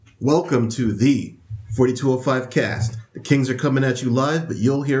Welcome to the 4205 cast. The Kings are coming at you live, but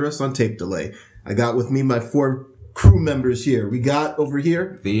you'll hear us on tape delay. I got with me my 4 crew members here. We got over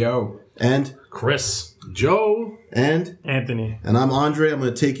here Theo and Chris, Joe, and Anthony. And I'm Andre. I'm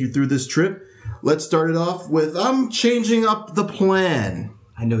going to take you through this trip. Let's start it off with I'm changing up the plan.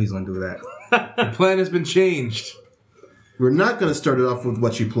 I know he's going to do that. the plan has been changed. We're not going to start it off with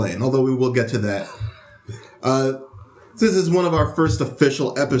what you plan, although we will get to that. This is one of our first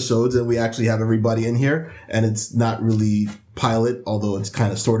official episodes, and we actually have everybody in here, and it's not really pilot, although it's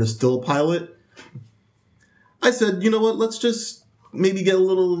kind of sort of still pilot. I said, you know what, let's just maybe get a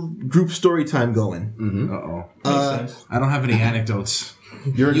little group story time going. Mm-hmm. Uh-oh. I don't have any anecdotes.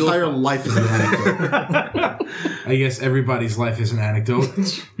 Your entire life is an anecdote. I guess everybody's life is an anecdote.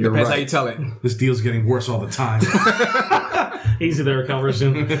 You're Depends right. how you tell it. This deal's getting worse all the time. Easy there,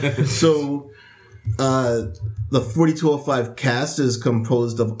 conversation. So, the 4205 cast is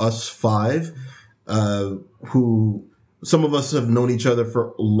composed of us 5, who some of us have known each other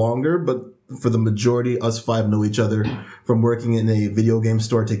for longer, but for the majority, us 5 know each other from working in a video game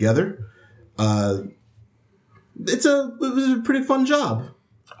store together. It was a pretty fun job.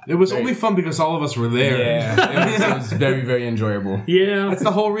 It was only fun because all of us were there. Yeah, it was very, very enjoyable. Yeah, That's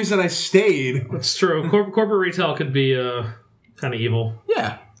the whole reason I stayed. that's true. Corporate retail could be kind of evil.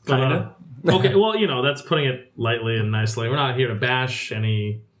 Yeah, Kind of. Okay, well, that's putting it lightly and nicely. We're not here to bash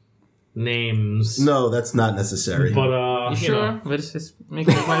any names. No, that's not necessary. But, Sure, but it's just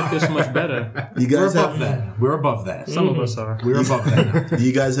making your life feel so much better. You We're guys above have that. We're above that. Some of us are. We're above that. Do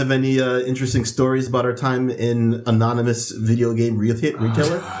you guys have any interesting stories about our time in anonymous video game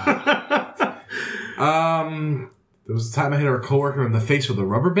retailer? There was a time I hit our coworker in the face with a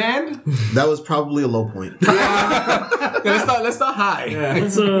rubber band. That was probably a low point. Yeah, let's start high. Yeah.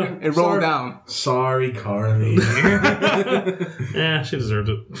 it's And roll down. Sorry, Carly. she deserved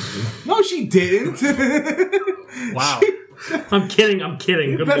it. No, she didn't. Wow. I'm kidding.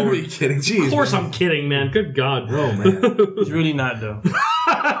 Good Better lord. be kidding. Jeez, Of course man. I'm kidding, man. Good God. Oh, man. It's really not, though.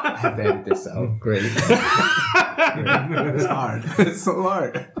 I have to edit this out. Great. It's hard. It's so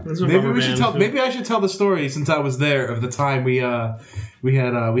hard. Maybe we should tell. Maybe I should tell the story since I was there of the time we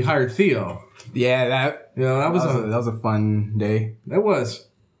hired Theo. Yeah, that That was a fun day. It was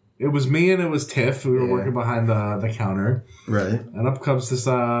me and it was Tiff. We were Yeah. working behind the counter, Right. and up comes this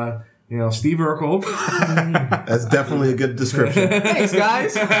Steve Urkel. That's definitely a good description. Thanks,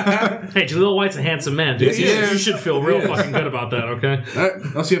 guys. Hey, Jaleel White's a handsome man, dude. Yes, You should feel real fucking good about that, okay?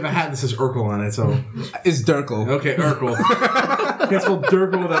 Also, you have a hat that says Urkel on it, so It's Durkle. okay, Urkel. Can't spell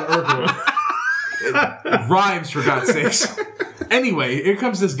Durkel without Urkel. It rhymes, for God's sakes. Anyway, here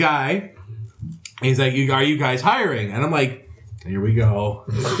comes this guy. And he's like, "Are you guys hiring?" And I'm like, "Here we go."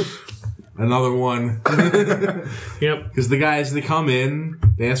 Another one. Yep. Because the guys, they come in,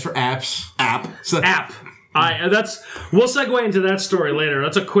 they ask for apps. So, App. We'll segue into that story later.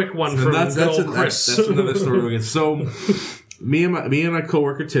 That's a quick one from that's old Chris. that's another story. We get. So, me and my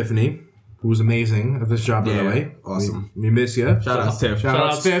coworker Tiffany, who was amazing at this job, by the Yeah, way. awesome. We miss you. Shout out, Tiff. Shout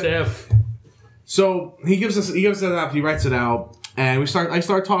out, Tiff. So he gives us an app. He writes it out, and I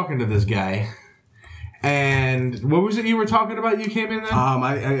start talking to this guy. And what was it you were talking about? You came in there.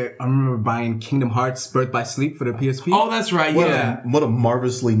 I remember buying Kingdom Hearts Birth by Sleep for the PSP. Oh, that's right. Yeah. What a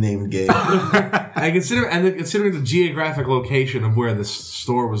marvelously named game. Considering the geographic location of where this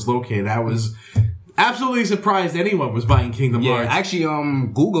store was located, I was absolutely surprised anyone was buying Kingdom Yeah, Hearts. I actually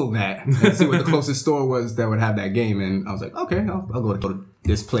Googled that and see what the closest store was that would have that game, and I was like, okay, I'll go to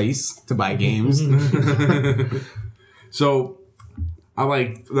this place to buy games. So I'm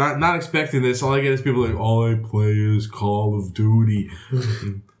like not expecting this. All I get is people like, all I play is Call of Duty.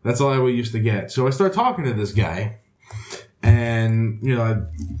 That's all I used to get. So I start talking to this guy, and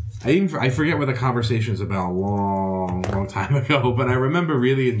I forget what the conversation's about a long time ago, but I remember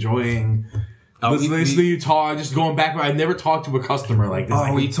really enjoying listening to you talk. Just going back, I never talked to a customer like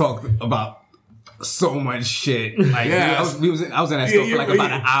this. We talked about so much shit. Like, Yeah. I was in that store for like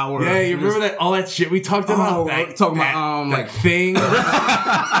about an hour. Yeah, you remember that all that shit we talked about? That thing.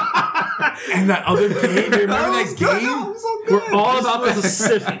 And that other game. You remember that game? We're all about the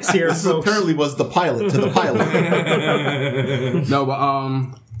specifics here, This folks. apparently was the pilot to the pilot. No, but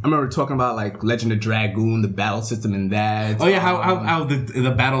I remember talking about like Legend of Dragoon, the battle system in that. Oh yeah, how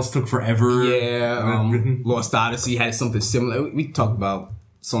the battles took forever. Yeah, Lost Odyssey had something similar. We talked about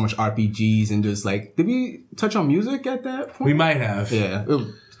so much RPGs and just like, did we touch on music at that point? We might have. Yeah.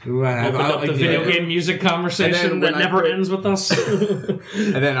 We might have. Open up the video game music conversation And then that when I never put- ends with us. And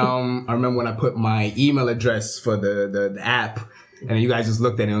then I remember when I put my email address for the app, and you guys just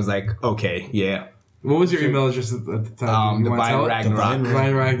looked at it and was like, okay, yeah, What was your email address at the time? You wanna tell Divine it? Ragnarok.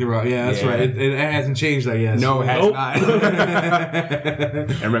 Divine Ragnarok. Yeah, that's Yeah. right. It hasn't changed, I guess. No, it has Nope. not. I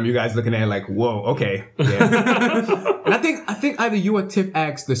remember you guys looking at it like, whoa, okay. Yeah. And I think either you or Tiff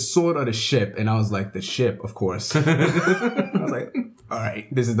asked the sword or the ship, and I was like, the ship, of course. I was like, all right,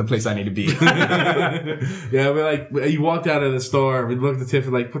 this is the place I need to be. Yeah, we're like, you walked out of the store, we looked at Tiff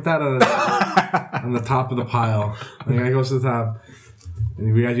and like, put that on the top of the pile. And the guy goes to the top.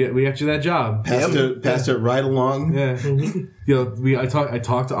 And we got you that job. Passed it right along. Yeah. You know, I talked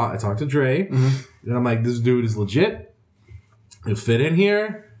to Dre, and I'm like, this dude is legit. He'll fit in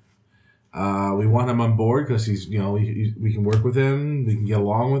here. We want him on board because he's, you know, we can work with him, we can get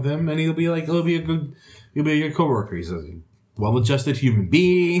along with him, and he'll be a good coworker. He's a well-adjusted human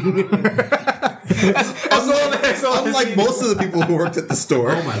being. So unlike most of the people who worked at the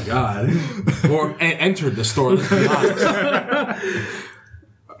store. Oh my god! Or entered the store. Let's be honest.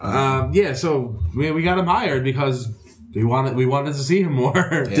 Yeah, so we got him hired because we wanted to see him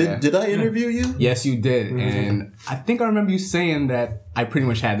more. Yeah. Did I interview you? Yes, you did. And I think I remember you saying that I pretty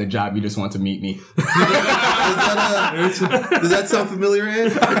much had the job. You just want to meet me. Does that sound familiar, Ann?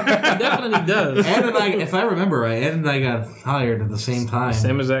 It definitely does. Ann and I, if I remember right, Ann and I got hired at the same time.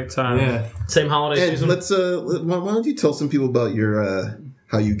 Same exact time. Yeah. Same holiday Ed, season. let's why don't you tell some people about your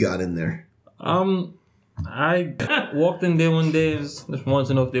how you got in there? I walked in there one day, just wanted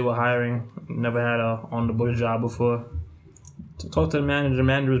to know if they were hiring. Never had a on-the-book job before. Talked to the manager. The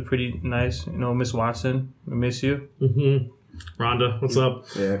manager was pretty nice. You know, Miss Watson, we miss you. Mm-hmm. Rhonda, what's up?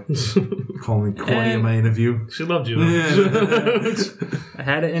 Yeah. Calling me corny in my interview. She loved you. Though. I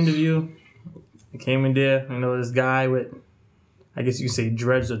had an interview. I came in there. You know, this guy with, I guess you could say,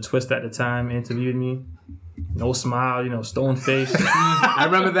 dreads or twist at the time interviewed me. No smile, you know, stone face. I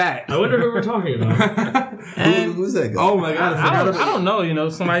remember that. I wonder who we're talking about. And Who's that guy? Oh my god! I don't know, you know,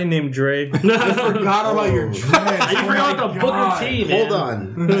 somebody named Dre. I forgot about your dreads. You forgot the Booker T, man. Hold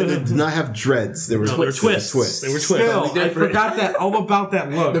on. I did not have dreads. They were No, they were twists. Twists. They were twists. Still, I forgot that all about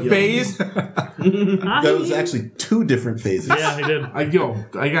that look. The phase. That was actually two different phases. Yeah, he did. I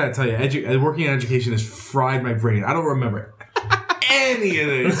gotta tell you, working in education has fried my brain. I don't remember any of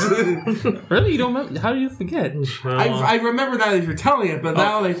this. Really? You don't remember? How do you forget? I remember that if you're telling it, but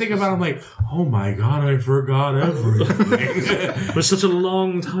now that I think about it, I'm like, oh my god, I forgot everything. It was such a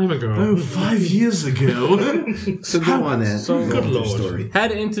long time ago. 5 years ago. So go on, Ed. So- Go Good with your Lord. story.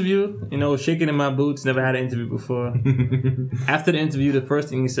 Had an interview, you know, shaking in my boots. Never had an interview before. After the interview, the first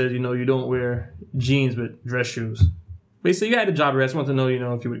thing he said, you know, you don't wear jeans with dress shoes. Basically, you had a job. I just want to know, you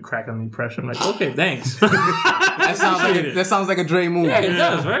know, if you would crack under pressure. I'm like, okay, thanks. That sounds like a Dre move. Yeah, it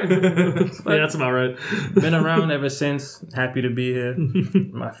does, right? Yeah, that's about right. Been around ever since. Happy to be here.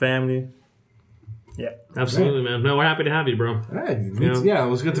 My family. Yeah. Absolutely, man. No, we're happy to have you, bro. Hey, yeah, it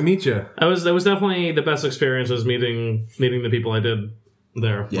was good to meet you. That was definitely the best experience was meeting the people I did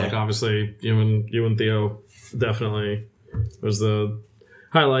there. Yeah. Like obviously you and Theo definitely was the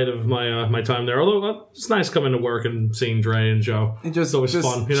highlight of my time there. Although it's nice coming to work and seeing Dre and Joe. It just always just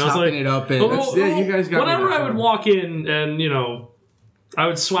fun, you know, it's chopping like- it up and Oh, Yeah, you guys got me whenever that I would time. walk in and, you know, I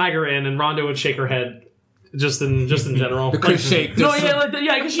would swagger in and Rhonda would shake her head just in general. the Chris shake. No, yeah, like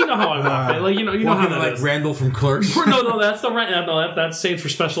because you know how I walk. Like you know how Walking that like is. Randall from Clerks. No, that's the right. No, that's saved for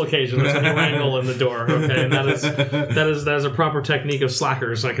special occasions. There's a wrangle in the door. Okay, and that is a proper technique of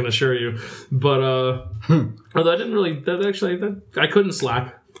slackers. I can assure you. But although I didn't really, I couldn't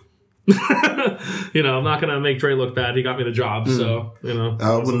slack. You know, I'm not gonna make Dre look bad. He got me the job, so you know.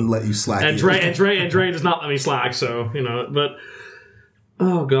 I wouldn't let you slack. And either. Dre does not let me slack. So you know, but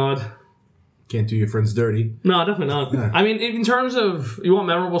oh god. Can't do your friends dirty. No, definitely not. I mean, in terms of you want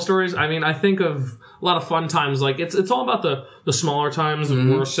memorable stories, I mean, I think of a lot of fun times. Like it's all about the smaller times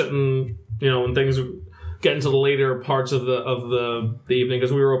when we're sitting, you know, when things get into the later parts of the evening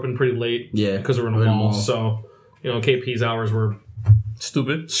because we were open pretty late. Yeah, because we were in the mall. So you know, KP's hours were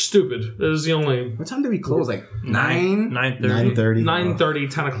stupid. It was the only What time did we close? Like 9? 9:30. 9:30. 9:30,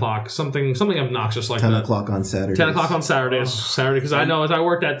 10 o'clock, something obnoxious like 10 that. o'clock on Saturday. 10 o'clock on Saturdays. Saturday, because I know as I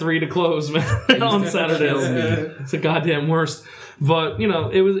worked at 3 to close, man, on Saturdays. It's the goddamn worst. But, you know,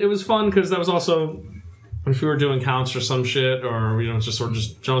 it was fun because that was also, if we were doing counts or some shit, or, you know, just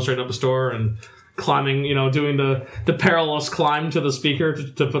jumping straight up the store and climbing, you know, doing the perilous climb to the speaker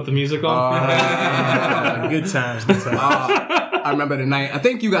to put the music on. Good times. Good times. I remember the night. I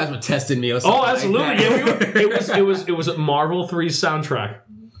think you guys were testing me or something. Oh, absolutely. Like that. Yeah, it was Marvel 3's soundtrack.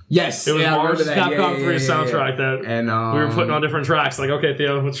 Yes. It was yeah, I Marvel's remember that. Capcom Yeah, 3 yeah, soundtrack that And we were putting on different tracks. Like, okay,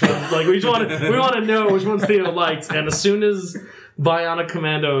 Theo, which one? Like, we want to know which ones Theo liked. And as soon as Bionic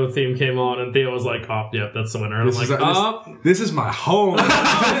Commando theme came on, and Theo was like, "Oh, yeah, that's the winner." And I'm like, This is my home.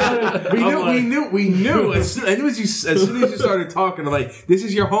 we knew. As soon as you started talking, I'm like, this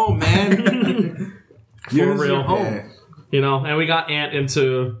is your home, man. For This is real your home. You know, and we got Ant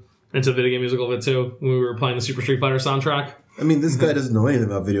into video game music a little bit too when we were playing the Super Street Fighter soundtrack. I mean, this guy doesn't know anything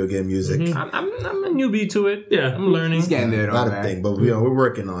about video game music. I'm a newbie to it. Yeah. I'm learning. He's getting there, Not though, a man. thing, but we're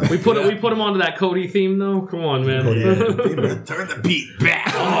working on it. We put him onto that Cody theme though. Come on, man. Turn the beat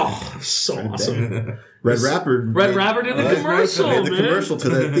back. Oh, so awesome. Red Rapper did the commercial, made the man. commercial to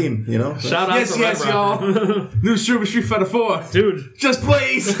that theme, you know? Shout out to Red Rapper. y'all. New Super Street Fighter 4. Dude. Just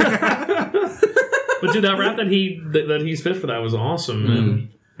please. But dude, that rap that he spit for that was awesome, man.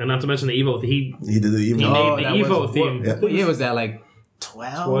 And not to mention the Evo. He He did the made even the that was- Evo theme. Yeah. What year was that? Like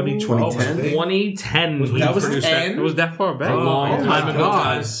 12? 2010? 2010. He That was produced 10? It was that far back. a long Oh my time ago, God.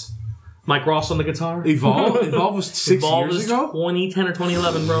 guys. Mike Ross on the guitar. Evolve was 6 Evolve years was ago? 2010 or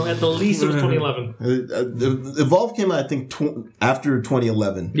 2011, bro. At the least, it was 2011. Evolve came out, I think, after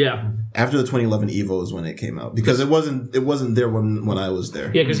 2011. Yeah, After the 2011 Evo is when it came out because it wasn't there when I was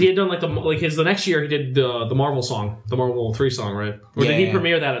there. yeah, because he had done the next year he did the Marvel song, the Marvel 3 song, right? Or did he Yeah.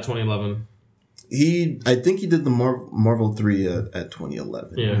 premiere that at 2011? I think he did the Marvel 3 at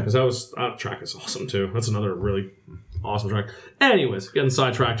 2011. Yeah, because that track is awesome too. That's another really awesome track. Anyways, getting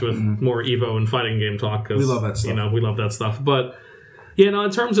sidetracked with more Evo and fighting game talk because We love that stuff. You know, we love that stuff. But in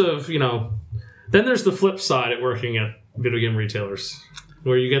terms of then there's the flip side at working at video game retailers,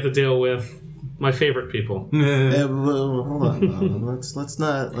 where you get to deal with my favorite people. Well, hold on. Let's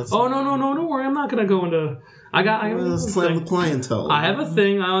not. Oh no, don't worry. I'm not gonna go into. I have Let's a slam the thing. clientele. I have a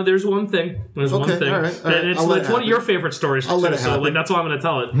thing. There's one thing. There's one Okay, thing. all right. And it's I'll let like it one of your happen. favorite stories. I'll let too, it so happen. that's why I'm gonna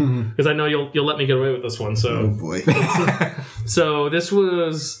tell it because I know you'll let me get away with this one. Oh So boy. so this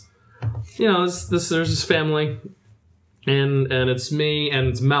was, there's this family, and it's me and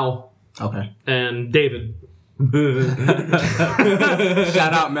it's Mel Okay. and David.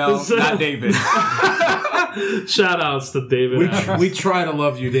 Shout out, Mel, not David. Shout outs to David. We try to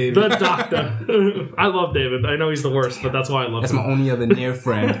love you, David. The doctor. I love David. I know he's the worst, but that's why I love That's him. my only other near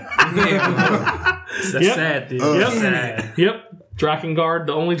friend. That's Yep. sad, dude. Oh, That's Yep. sad. Yep. Drakengard,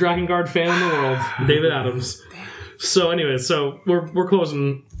 the only Drakengard fan in the world, David Adams. So anyway, we're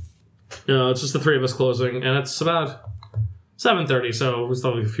closing. It's just the three of us closing, and it's about 7:30. So we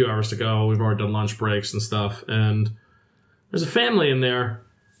still have a few hours to go. We've already done lunch breaks and stuff, and there's a family in there,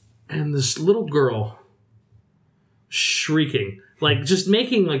 and this little girl shrieking, like just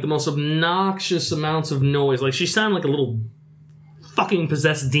making like the most obnoxious amounts of noise. Like she sounded like a little fucking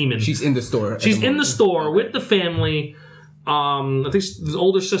possessed demon. She's in the store. at She's the in the moment. store with the family. I think the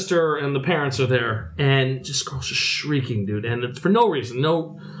older sister and the parents are there, and just girl's just shrieking, dude, and it's for no reason,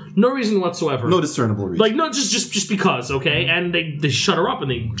 no reason whatsoever. No discernible reason. Like no, just because, okay? And they shut her up and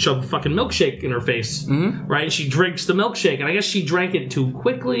they shove a fucking milkshake in her face, right? And she drinks the milkshake, and I guess she drank it too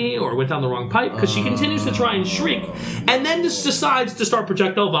quickly or went down the wrong pipe because she continues to try and shriek, and then just decides to start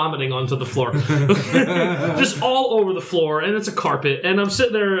projectile vomiting onto the floor, just all over the floor, and it's a carpet, and I'm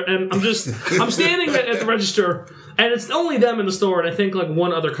sitting there and I'm standing at the register, and it's only them in the store, and I think like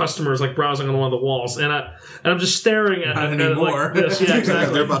one other customer is like browsing on one of the walls, and I'm just staring at it anymore. like this, yeah,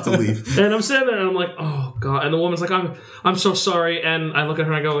 exactly. They're about to leave. And I'm sitting there and I'm like, oh god. And the woman's like, I'm so sorry. And I look at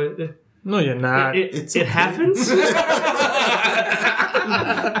her and I go, No, you're not. It's it okay. happens. And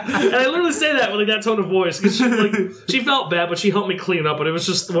I literally say that with like that tone of voice because she felt bad, but she helped me clean up. But it was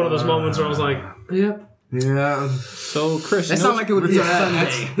just one of those moments where I was like, yep. Yeah. So, Chris, That sounds like it would be a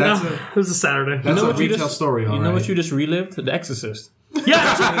Sunday. No, it was a Saturday. That's know a what you retail just- story, all you know right. what you just relived? The Exorcist.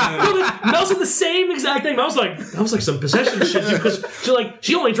 Yeah, Mel said the same exact thing. I was like some possession shit because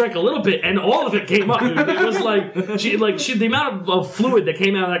she only drank a little bit and all of it came up. Dude. It was like the amount of fluid that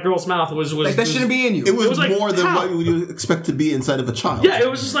came out of that girl's mouth was Like that shouldn't be in you. It was like, more than how? what you would expect to be inside of a child. Yeah, it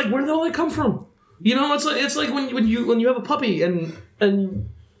was just like, where did all that come from? It's like when you have a puppy and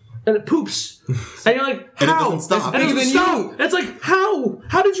it poops, and you're like, how? And it doesn't stop. And it Bigger doesn't than stop. you. It's like, how?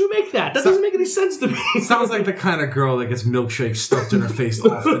 How did you make that? That doesn't make any sense to me. Sounds like the kind of girl that gets milkshake stuffed in her face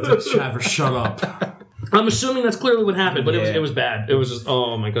often to have her shut up. I'm assuming that's clearly what happened, but Yeah. it was bad. It was just,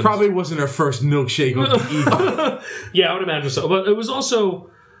 oh my goodness. Probably wasn't her first milkshake of the evening. Yeah, I would imagine so. But it was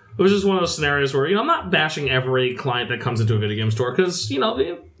just one of those scenarios where, I'm not bashing every client that comes into a video game store because, You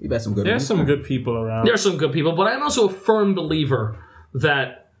bet some good There's ones. some good people around. there are some good people, but I'm also a firm believer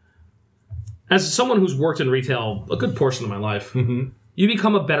that as someone who's worked in retail a good portion of my life, you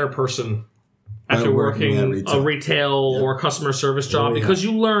become a better person after By working working at retail. a retail or customer service job because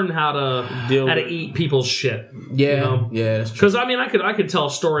you learn how to Deal how to with- eat people's shit. Yeah, yeah, that's true. Because I could tell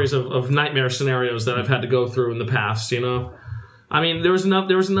stories of nightmare scenarios that I've had to go through in the past. I mean, there was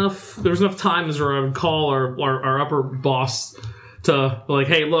enough times where I would call our upper boss to like,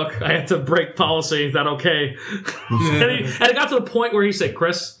 hey, look, I had to break policy. Is that okay? and it got to the point where he said,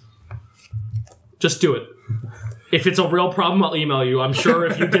 Chris, just do it. If it's a real problem, I'll email you. I'm sure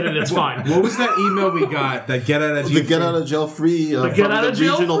if you did it, it's fine. What was that email we got? That get out of jail? The get out of jail free from the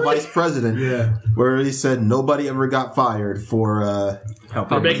regional vice president. Yeah. Where he said nobody ever got fired for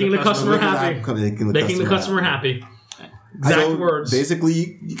making the customer happy. Making the customer happy. Exact words.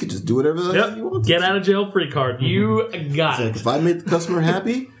 Basically, you could just do whatever the hell you want. Get out of jail free card. You got it. If I made the customer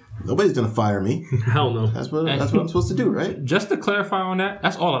happy, nobody's gonna fire me. Hell no. That's what I'm supposed to do, right? Just to clarify on that,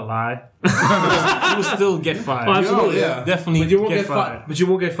 that's all a lie. You will still get fired. Oh, absolutely. Yeah. Definitely But you won't get fired. But you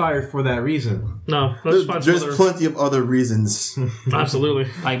won't get fired for that reason. No, that's fine. There's plenty of other reasons Absolutely.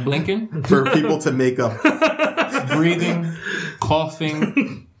 Like blinking, for people to make up. breathing,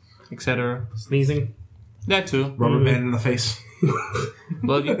 coughing, etc. Sneezing. That too. Rubber band in the face.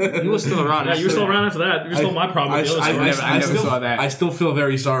 But you were still around. Yeah, you were still around after that. You're still my problem. I never saw that. I still feel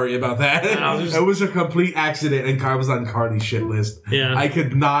very sorry about that. It was a complete accident, and I was on Carly's shit list. Yeah. I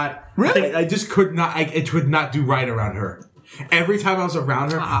could not. Really? I just could not. It would not do right around her. Every time I was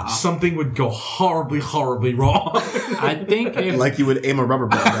around her, something would go horribly, horribly wrong. I think if Like you would aim a rubber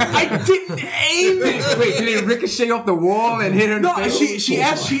band at me. I didn't aim it. Wait, did it ricochet off the wall and hit her in the No, face? she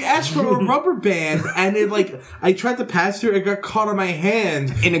asked for a rubber band, and it like I tried to pass her, it got caught on my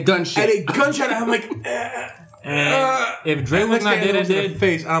hand, in a gunshot. and a gunshot. And I'm like, if Dre was not dead, in the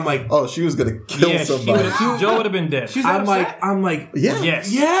face. And I'm like, Oh, she was gonna kill yeah, somebody. Joe would have been dead. I'm like, Yeah.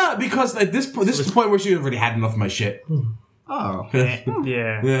 Yes. yeah, because at this point, this is the point where she already had enough of my shit. Oh.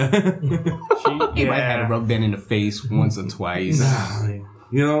 Yeah. He might have had a rubber band in the face once or twice.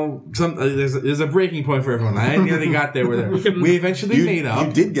 You know, there's a breaking point for everyone. I nearly got there with her. We eventually made up.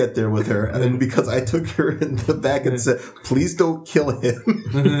 You did get there with her, and then because I took her in the back and said, "Please don't kill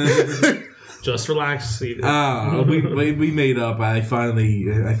him." Just relax. We made up. I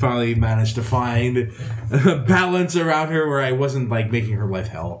finally managed to find a balance around her where I wasn't like making her life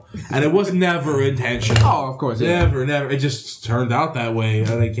hell, and it was never intentional. Oh, of course. Yeah. Never. It just turned out that way,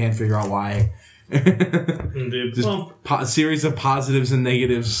 and I can't figure out why. Indeed. Just a series of positives and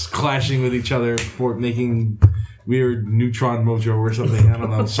negatives clashing with each other for making weird neutron mojo or something. I don't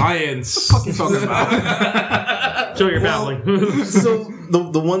know. Science. What you talking about? Joe, you're battling. So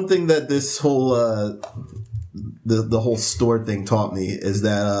the one thing that this whole the whole store thing taught me is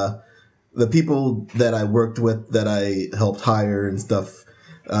that the people that I worked with, that I helped hire and stuff,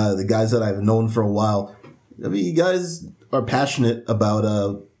 the guys that I've known for a while, I mean, you guys are passionate about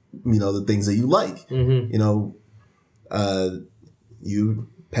the things that you like. Mm-hmm. You know, you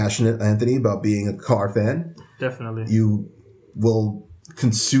passionate, Anthony, about being a car fan. Definitely. You will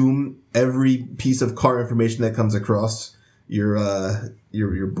consume every piece of car information that comes across your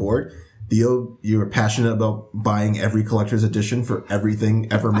board. Theo, you're passionate about buying every collector's edition for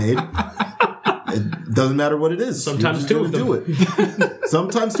everything ever made. It doesn't matter what it is. Sometimes two of them. do it.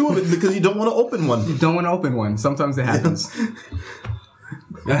 Sometimes two of it because you don't want to open one. You don't want to open one. Sometimes it happens.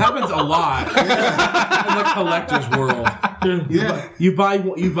 That happens a lot in the collector's world. Yeah. You buy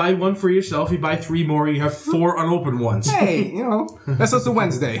one for yourself. You buy 3 more. You have 4 unopened ones. Hey, that's just a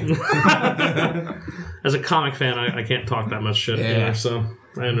Wednesday. As a comic fan, I can't talk that much shit either, so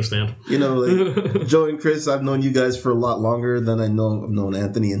I understand. You know, like Joe and Chris, I've known you guys for a lot longer than I've known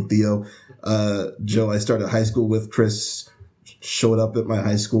Anthony and Theo. Joe, I started high school with. Chris showed up at my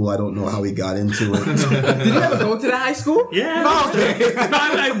high school. I don't know how he got into it. Did you ever go to that high school? Yeah.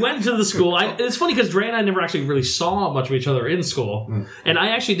 I went to the school. It's funny because Dre and I never actually really saw much of each other in school. And I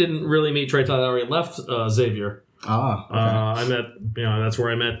actually didn't really meet Trey till I already left Xavier. Ah. Okay. I met, that's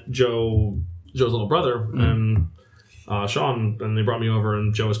where I met Joe's little brother and Sean, and they brought me over,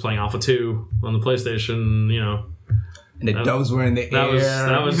 and Joe was playing Alpha 2 on the PlayStation, And the doves were in the air.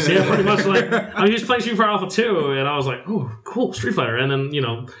 That was pretty much like, he was playing Street Fighter Alpha 2, and I was like, oh, cool, Street Fighter. And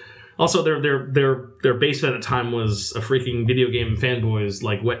then, also their base at the time was a freaking video game fanboy's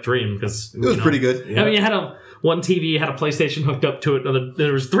like wet dream, because It was pretty good. I mean, you had one TV had a PlayStation hooked up to it.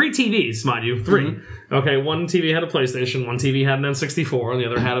 There was 3 TVs, mind you, 3. Mm-hmm. Okay, one TV had a PlayStation, one TV had an N64, and the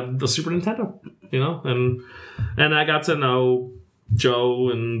other had the Super Nintendo. And I got to know Joe,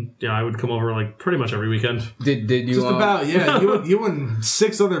 and I would come over like pretty much every weekend. Did you Just about, yeah. You and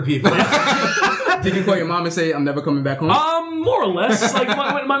 6 other people. Did you call your mom and say, "I'm never coming back home"? More or less. Like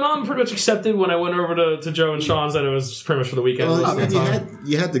my mom pretty much accepted when I went over to Joe and Sean's that it was pretty much for the weekend.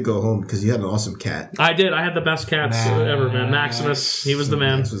 You had to go home because you had an awesome cat. I did. I had the best cats ever, man. Maximus, he was the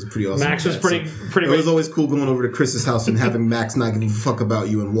man. Max was pretty awesome. Max was pretty. It was always cool going over to Chris's house and having Max not give a fuck about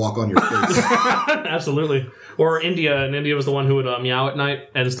you and walk on your face. Absolutely. Or India, and India was the one who would meow at night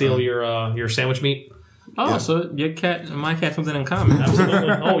and steal your sandwich meat. Oh, so your cat and my cat something in common. Absolutely.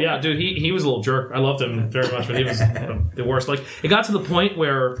 Oh yeah, dude, he was a little jerk. I loved him very much, but he was the worst. Like it got to the point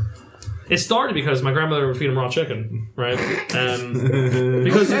where it started because my grandmother would feed him raw chicken, right? And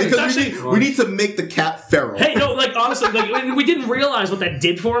because we need to make the cat feral. Hey, no, like honestly, like we didn't realize what that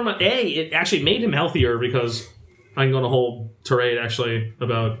did for him. It actually made him healthier because I can go on a whole tirade actually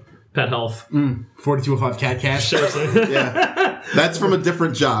about pet health. 4205 cat. Seriously. Yeah, that's from a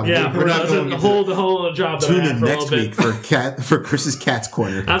different job. Yeah, we're not going the whole job that tune I had in for a next little week bit. for Chris's Cat's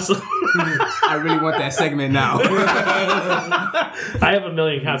Corner. Absolutely. I really want that segment now. I have a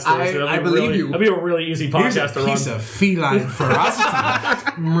million cat stories. I believe you. That'd be a really easy podcast to run. Piece of feline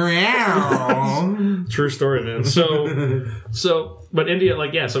ferocity. Meow. True story, man. But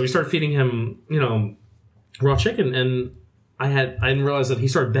India, so we started feeding him, raw chicken, and I didn't realize that he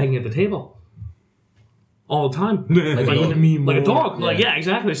started begging at the table all the time, like a dog. Yeah. Like, yeah,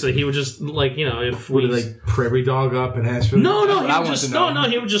 exactly. So he would just if Would we he like prairie dog up and ask for no, what I he would want just to know. no,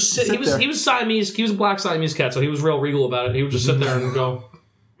 he would just sit. Sit there. He was Siamese. He was a black Siamese cat, so he was real regal about it. He would just sit there and go,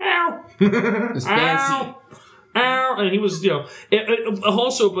 ow, It's fancy. ow. Ow, and he was,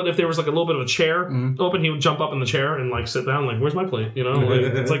 also, but if there was like a little bit of a chair open, he would jump up in the chair and like sit down, like, where's my plate?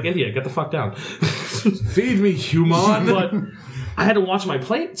 It's like India, get the fuck down. Feed me, human. But I had to watch my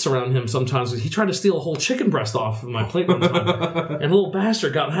plates around him sometimes. He tried to steal a whole chicken breast off of my plate one time, and the little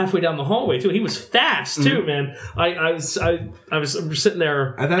bastard got halfway down the hallway too. He was fast too, man. I was sitting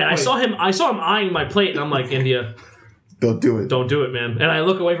there, and I saw him eyeing my plate, and I'm like, India, Don't do it, man. And I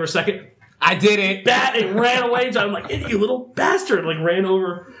look away for a second. I did it. And ran away. I'm like, you little bastard! Like ran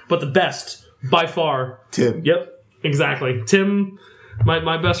over. But the best by far, Tim. Yep, exactly. Tim,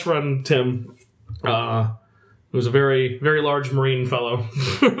 my best friend Tim, was a very very large Marine fellow.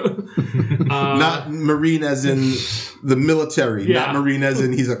 Not Marine as in the military. Yeah. Not Marine as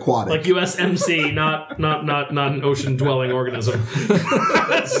in he's aquatic. Like USMC, not an ocean dwelling organism.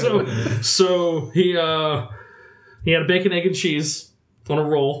 so he had a bacon, egg, and cheese on a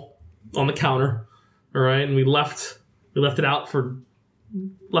roll on the counter, all right, and we left it out for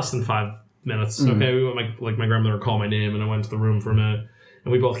less than 5 minutes. Okay, we went, my grandmother called my name, and I went to the room for a minute,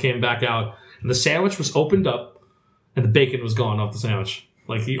 and we both came back out, and the sandwich was opened up, and the bacon was gone off the sandwich.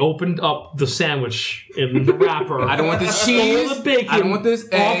 Like, he opened up the sandwich in the wrapper. I don't want this stole cheese. the bacon I don't want this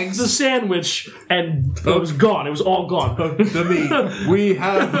eggs. off the sandwich, and it was gone. It was all gone. The meat. We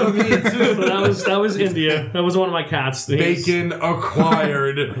have the meat. that was India. That was one of my cats. Bacon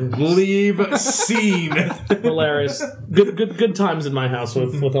acquired. Leave scene. Hilarious. Good times in my house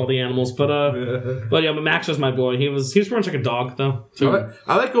with all the animals. But Max was my boy. He was pretty much like a dog though.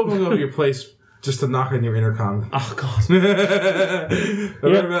 I like going over your place just to knock on your intercom. Oh God.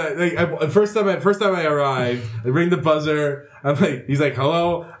 First time I arrived, I ring the buzzer. I'm like, he's like,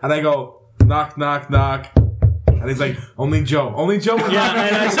 hello, and I go, knock, knock, knock. And he's like, only Joe. Only Joe would knock on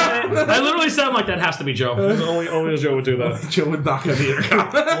the intercom. I literally sound like that has to be Joe. Only Joe would do that. Joe would knock on the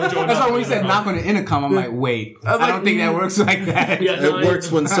intercom. That's why when you said knock on the intercom, I'm like, wait. I don't think that works like that. Yeah, no, it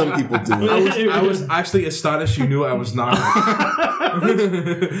works when some people do it. I was actually astonished you knew I was knocking.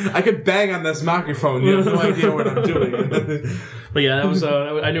 I could bang on this microphone. You have no idea what I'm doing. But yeah, that was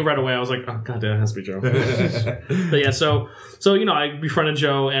I knew right away. I was like, oh God, that has to be Joe. But yeah, so I befriended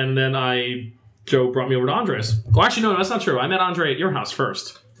Joe, and then Joe brought me over to Andres. Well, actually, no, that's not true. I met Andre at your house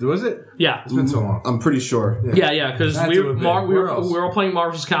first. Was it? Yeah. It's been so long. I'm pretty sure. Yeah, because Had we to have been. were Where else? all playing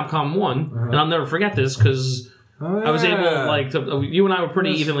Marvel vs. Capcom 1, and I'll never forget this because I was able, you and I were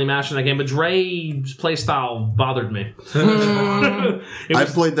pretty evenly matched in that game, but Dre's playstyle bothered me. I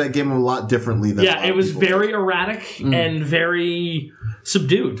played that game a lot differently than a lot it of was people very erratic and very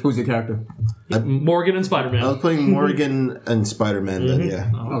subdued. Who's your character? Morgan and Spider-Man. I was playing Morgan and Spider-Man then,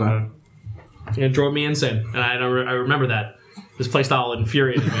 yeah. Okay. It drove me insane, and I remember that. This playstyle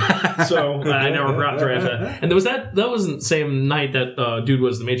infuriated me, so I never forgot Dre after that. And there was that wasn't the same night that Dude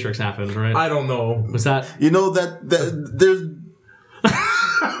Was the Matrix happened, right? I don't know. Was that? You know that there's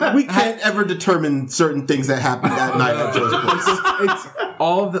we can't ever determine certain things that happened that night at Joe's place. It's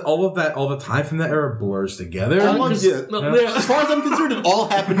all the time from that era blurs together. As far as I'm concerned, it all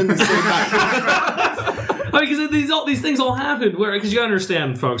happened in the same night. I mean, because these things all happened. Because you gotta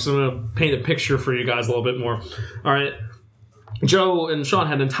understand, folks. I'm gonna paint a picture for you guys a little bit more. All right. Joe and Sean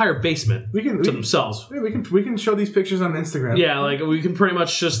had an entire basement to themselves. Yeah, we can show these pictures on Instagram. Yeah, like we can pretty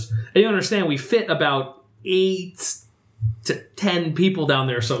much just. And you understand, we fit about 8 to 10 people down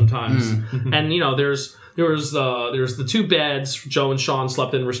there sometimes, and there was the 2 beds Joe and Sean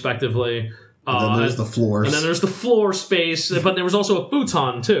slept in respectively. And then there's the floors. And then there's the floor space, but there was also a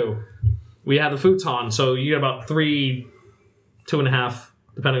futon too. We had the futon, so you get about 3, 2.5,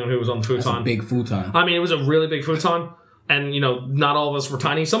 depending on who was on the futon. That's a big futon. I mean, it was a really big futon, and not all of us were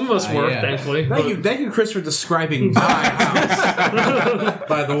tiny. Some of us were, yeah. thankfully. Thank you, Chris, for describing my house.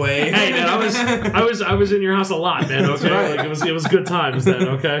 By the way, Hey man, I was in your house a lot, man. Okay, right. like, it was good times then.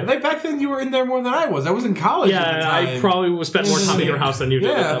 Okay. like back then, you were in there more than I was. I was in college. at the Yeah, time. I probably spent more time in your house than you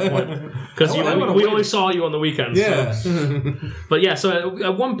did at that point. Because I would've we waited. only saw you on the weekends. Yeah. So. But yeah, so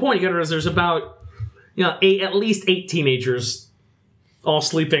at one point, you got to realize there's about at least 8 teenagers all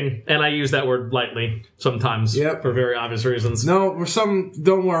sleeping, and I use that word lightly sometimes for very obvious reasons. No,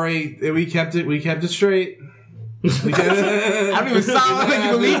 don't worry. We kept it straight. I don't even sound like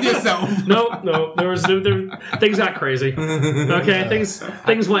you believed yourself. No, there things got crazy. Okay,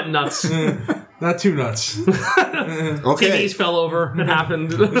 things went nuts. Not too nuts. Okay. TVs fell over. It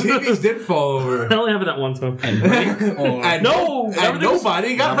happened. TVs did fall over. It only happened that one time. And No, and everything was-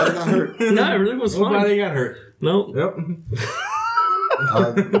 nobody got hurt. No, everything was fine. Nobody got hurt. No. Yep.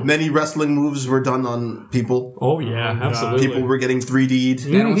 Many wrestling moves were done on people. Oh yeah, absolutely. People were getting 3D'd.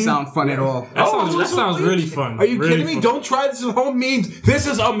 They don't sound fun at all. That sounds really fun. Are you Really kidding me? fun. Don't try this at home means this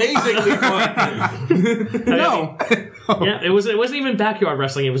is amazingly fun. No. Yeah, it wasn't even backyard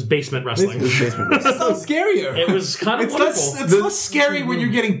wrestling. It was basement wrestling. Basement wrestling. That sounds scarier. It was kind of It's wonderful. less scary when you're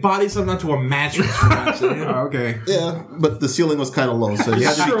getting body slammed onto a mattress. Oh, okay. Yeah, but the ceiling was kind of low, so you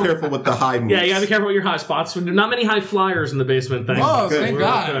had to True. be careful with the high moves. Yeah, you gotta be careful with your high spots. Not many high flyers in the basement thing. Oh, Good. thank We're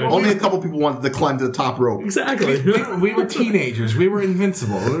God. okay. Only a couple people wanted to climb to the top rope. Exactly. We were teenagers. We were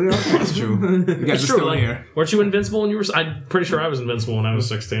invincible. That's true. You guys It's are true. still Like, here. weren't you invincible when you were? I'm pretty sure I was invincible when I was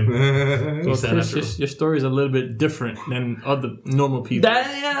 16. Well, Say Chris, that. your story is a little bit different than other normal people.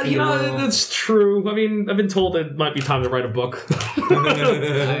 That's true. I mean, I've been told it might be time to write a book.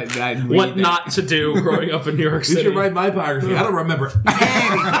 I read What that. not to do growing up in New York You City. should write my biography. I don't remember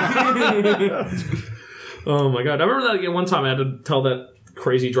anything. Oh my god! I remember that one time I had to tell that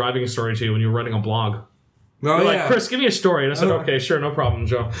crazy driving story to you when you were writing a blog. Oh, You're like, yeah. Chris, give me a story. And I said, okay, sure, no problem,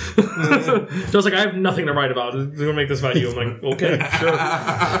 Joe. Joe's like, I have nothing to write about. We're going to make this about you. I'm like, okay, sure.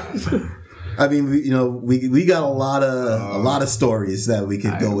 I mean, we got a lot of stories that we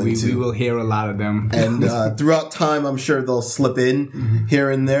could go into. We will hear a lot of them. And throughout time, I'm sure they'll slip in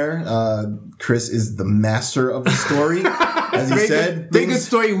here and there. Chris is the master of the story, as he said. Big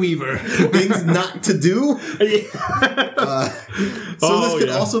story weaver. Things not to do. So this could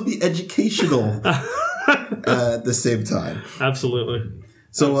also be educational at the same time. Absolutely.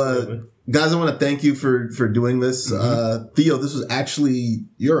 So, guys, I want to thank you for doing this. Theo, this was actually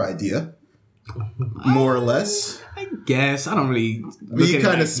your idea, more or less. I guess. I don't really look You at it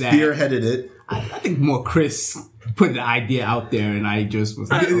kind like of that. spearheaded it. I think more Chris put the idea out there, and I just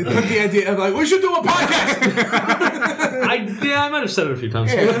was like, Put okay. the idea of like, we should do a podcast. I might have said it a few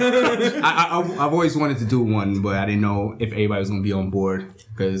times. I've always wanted to do one, but I didn't know if everybody was going to be on board.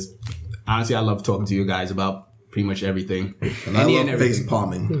 Because honestly, I love talking to you guys about pretty much everything. And I love face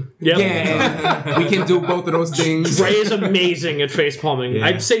palming. Yep. Yeah, we can do both of those things. Dre is amazing at face palming. Yeah.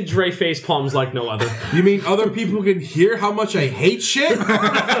 I'd say Dre face palms like no other. You mean other people can hear how much I hate shit?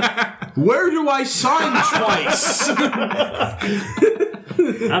 Where do I sign twice?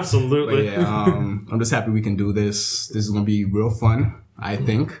 Absolutely. But yeah, I'm just happy we can do this. This is going to be real fun, I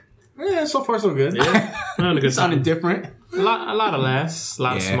think. Yeah, so far so good. Having a good It sounded time. different. A lot of laughs, a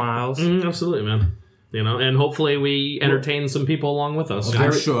lot of Yeah. smiles. Absolutely, man. And hopefully we entertain some people along with us.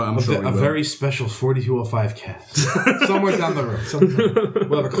 I'm sure we A will. very special 4205 cast. Somewhere down the road.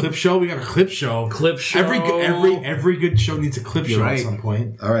 We'll have a clip show. We got a clip show. Clip show. Every good show needs a clip You're show right. at some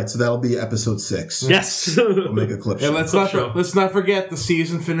point. All right, so that'll be episode 6. Yes. We'll make a clip show. And let's not forget the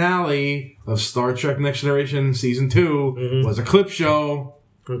season finale of Star Trek Next Generation season 2 was a clip show.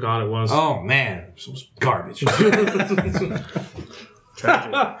 Oh God, it was. Oh man, it was garbage.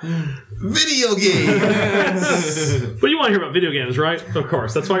 Video games. But you want to hear about video games, right? Of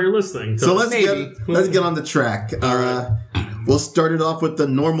course. That's why you're listening. So let's Maybe. get on the track. We'll start it off with the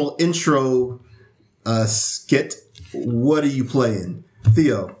normal intro skit. What are you playing,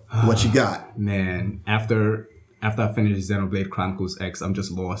 Theo? What you got? Man, after I finish Xenoblade Chronicles X, I'm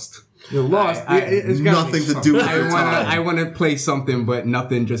just lost. You're lost. It's gotta be Nothing to something. do with your I time. want to play something, but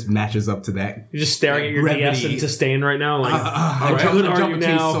nothing just matches up to that. You're just staring at your DS Brevity. and disdain right now. Like, I'm how good are you jumping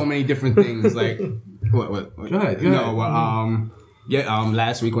between now? so many different things. Like, What? Go ahead. No,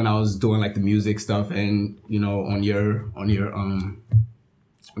 last week when I was doing like the music stuff, and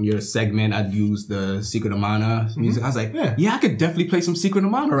on your segment, I'd use the Secret of Mana music. I was like, yeah, I could definitely play some Secret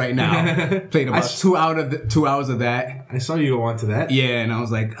of Mana right now. Played about 2 hours of that. I saw you go on to that. Yeah, and I was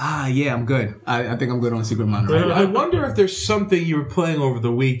like, yeah, I'm good. I think I'm good on Secret of Mana right now. I wonder if there's something you were playing over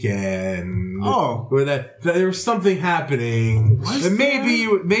the weekend. Oh, where that there was something happening. And maybe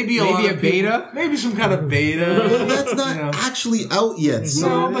a beta, maybe some kind of beta. Well, that's not actually out yet. So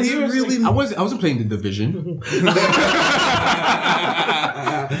No, but is it here's really? I wasn't playing the Division.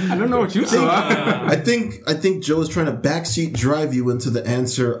 I don't know what you saw. I think Joe is trying to backseat drive you into the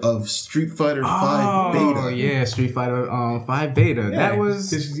answer of Street Fighter 5 Oh beta. yeah, Street Fighter 5 beta. That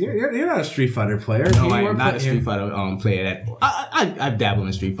was. You're not a Street Fighter player. No, You I'm weren't not a playing- Street Fighter player. I've dabbled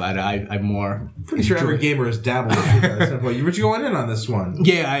in Street Fighter. I'm more. Pretty sure every gamer has dabbled in Street Fighter. But you going in on this one?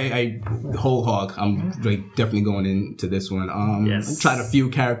 Yeah, I whole hog. I'm like definitely going into this one. Yes. I tried a few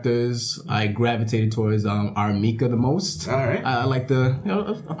characters. I gravitated towards Armika the most. All right. I like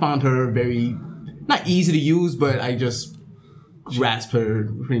I found her very not easy to use, but I just grasp her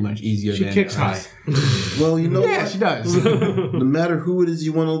pretty much easier. She than kicks high. Well, you know Yeah, what? she does. No matter who it is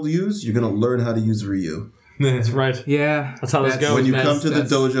you want to use, you're gonna learn how to use Ryu. That's right. Yeah, That's how this goes. When you That's- come to the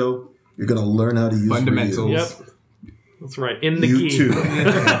dojo, you're gonna learn how to use fundamentals. Ryu. Yep. That's right. In the You gi. too,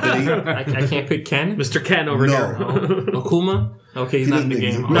 Anthony. I can't pick Ken. Mr. Ken over No. here. Akuma. Okay, he's not in the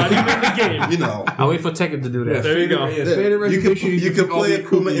doesn't game. exist. Not even in the game. You know. I'll wait for Tekken to do that. There you go. Yes, Fader You Retribution, can play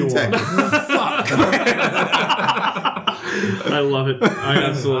Akuma in Tekken. I love it. I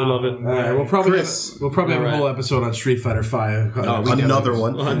absolutely love it. All right, we'll probably Chris. have a Alright. whole episode on Street Fighter 5. Another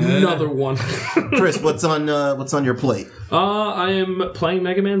one. Another one. Chris, what's on your plate? I am playing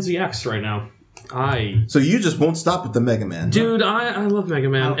Mega Man ZX right now. So you just won't stop at the Mega Man. Dude, I love Mega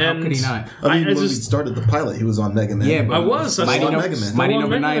Man. How could he not? I mean, I when we just- started the pilot, he was on Mega Man. Yeah, but I was. That's Mighty, why- Mega Man. Mighty Still on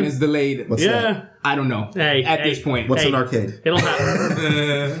number Mega 9 Man. is delayed. What's Yeah. that? I don't know. Hey, at hey, this point, What's Hey. an arcade? It'll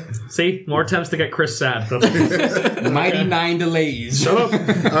happen. See? More attempts to get Chris sad. Mighty 9 delays. All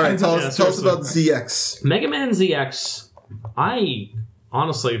right, tell us seriously. about ZX. Mega Man ZX, I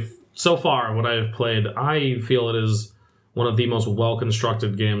honestly, so far, what I've played, I feel it is one of the most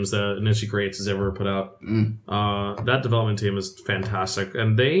well-constructed games that Inishi Creates has ever put out. That development team is fantastic,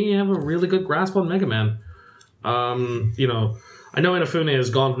 and they have a really good grasp on Mega Man. I know Inafune has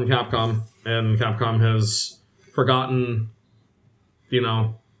gone from Capcom, and Capcom has forgotten,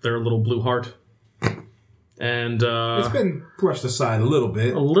 their little blue heart. And It's been brushed aside a little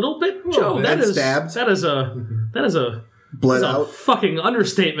bit. a little bit, Joe. bit. That And is stabbed. that is a Bled That's a out. fucking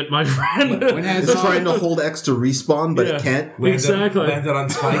understatement, my friend. When has It's trying to hold X to respawn, but Yeah. it can't. Exactly. Landed on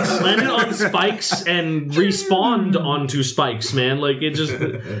spikes. Landed on spikes and respawned onto spikes, man. Like it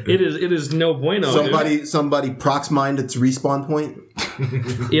is no bueno. Somebody prox mined its respawn point.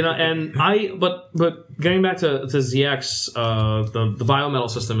 dude. And but getting back to ZX, the biometal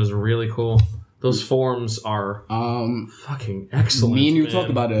system is really cool. Those forms are fucking excellent. Me and you man.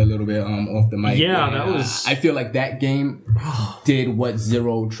 talked about it a little bit off the mic. Yeah, and, that was- I feel like that game did what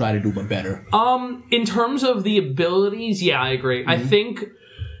Zero tried to do, but better. In terms of the abilities, yeah, I agree. I think,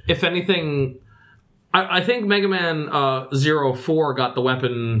 if anything, I think Mega Man 04 got the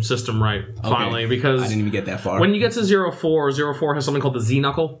weapon system right, finally, because I didn't even get that far. when you get to 04 has something called the Z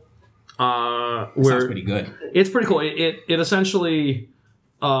Knuckle. Sounds Where pretty good. it's pretty cool. It essentially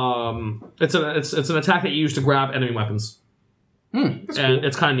it's an attack that you use to grab enemy weapons. And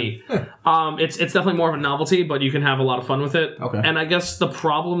it's kind of neat. It's definitely more of a novelty, but you can have a lot of fun with it. Okay. And I guess the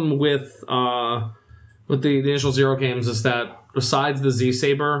problem with the initial Zero games is that besides the Z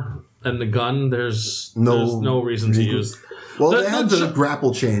Saber and the gun, there's no reason to use. Well, The- they had the- the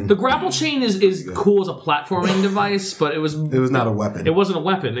grapple chain. The grapple chain is cool as a platforming device, but it was not a weapon. It wasn't a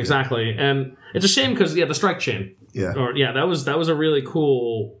weapon exactly, and it's a shame because the strike chain. Yeah. That was a really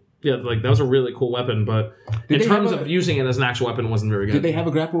cool. Yeah, like that was a really cool weapon, but in they terms have of using it as an actual weapon, it wasn't very good. Did they have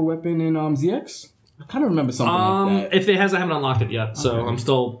a grapple weapon in ZX? I kind of remember something like that. If it has, I haven't unlocked it yet, so I'm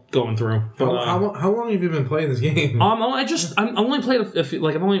still going through. But, How long have you been playing this game? I'm only played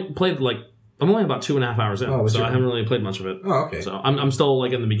I'm only about 2.5 hours in, so I haven't really played much of it. Oh, okay. So I'm still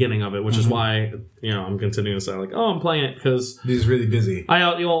like in the beginning of it, which is why I'm continuing to say like, oh, I'm playing it because He's really busy. I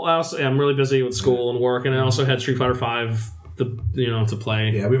also am really busy with school and work, and I also had Street Fighter V to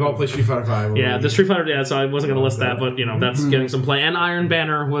play. Yeah, we've all played Street Fighter 5. Yeah, the Street Fighter. Yeah, so I wasn't gonna list that, but that's getting some play. And Iron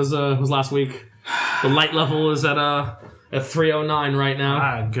Banner was last week. The light level is at 309 right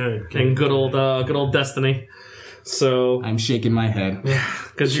now. Good. And good old Destiny. So I'm shaking my head.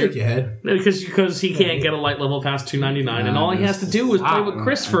 because Shake your head. because he can't get a light level past 299, and all he has to do is play with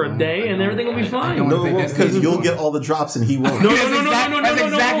Chris for a day, and everything will be fine. don't- No, That's because the- you'll get all the drops and he won't. No, That's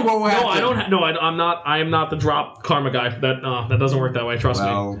exactly what will No, happen. I don't. No, I'm not. I am not the drop karma guy. That doesn't work that way. Trust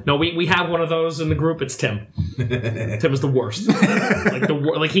Well. me. No, we have one of those in the group. It's Tim. Tim is the worst.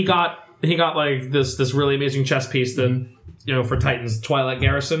 Like he got like this really amazing chess piece that for Titans Twilight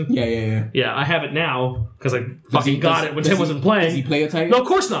Garrison. Yeah. Yeah, I have it now because I he- fucking got does- it when does Tim he- wasn't playing. Does he play a Titan? No, of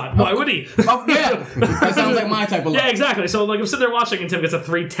course not. Why would he? Oh, yeah. That sounds like my type of luck. Yeah, exactly. So like I'm sitting there watching, and Tim gets a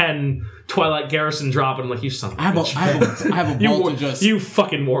 310 Twilight Garrison drop, and I'm like, you son of a I bitch. have a voltage. You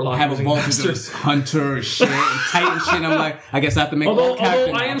fucking warlock. I have a using voltage bastard. of hunter shit, Titan shit. I'm like, I guess I have to make all Although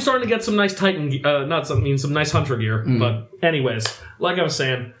captain. I am starting to get some nice Titan, some nice Hunter gear. But anyways, like I was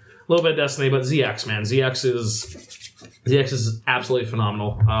saying, a little bit of Destiny, but ZX, man, ZX is absolutely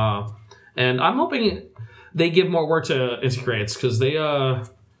phenomenal. And I'm hoping they give more work to Integrates because they, like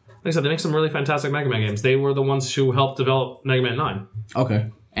I said, they make some really fantastic Mega Man games. They were the ones who helped develop Mega Man 9 Okay.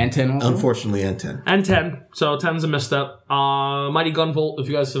 And 10 also? Unfortunately, and 10. and 10. So 10's a misstep. Mighty Gunvolt, if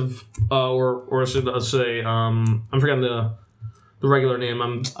you guys have, or should I say, I'm forgetting the regular name.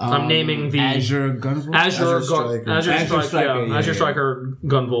 I'm naming the Azure Gunvolt? Azure Striker. Azure Striker, yeah, Azure yeah. Striker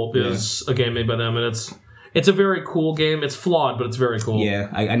Gunvolt is a game made by them, and it's a very cool game. It's flawed, but it's very cool. Yeah,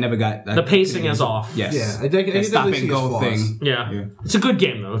 I never got... The pacing is off. Yes. Yeah, I That definitely stop see and his go flaws. thing. Yeah. It's a good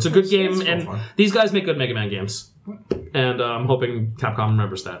game, though. It's a good game, it's and fun. these guys make good Mega Man games. And I'm hoping Capcom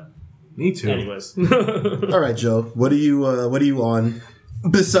remembers that. Me too. Anyways. All right, Joe. What are you on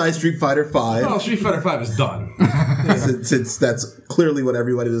besides Street Fighter V? Well, Street Fighter V is done. Since that's clearly what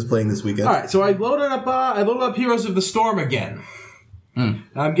everybody was playing this weekend. All right, so I loaded up Heroes of the Storm again.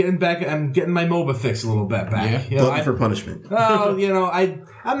 I'm getting my MOBA fix a little bit back. Yeah. Glutton for punishment.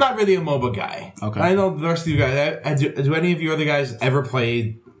 I'm not really a MOBA guy. Okay. I know the rest of you guys. Do any of you other guys ever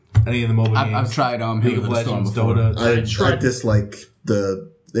played any of the MOBA games? I've tried League Heroes of of the Storm Legends, before. Dota. I dislike the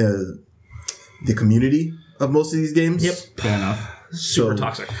community of most of these games. Yep. Fair enough. Super So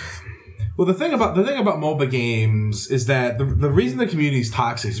toxic. Well, the thing about MOBA games is that the reason the community is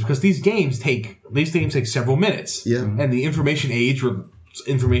toxic is because these games take several minutes. Yeah. And the information age, where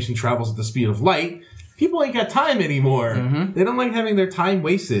information travels at the speed of light, people ain't got time anymore. They don't like having their time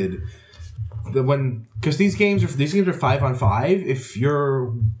wasted. Because these games are 5-on-5. If your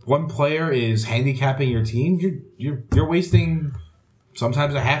one player is handicapping your team, you're wasting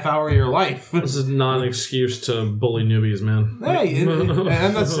sometimes a half hour of your life. This is not an excuse to bully newbies, man. Hey,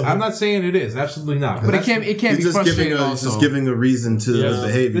 I'm not saying it is. Absolutely not. But it can He's be just giving frustrating it's also. just giving a reason to Yeah. the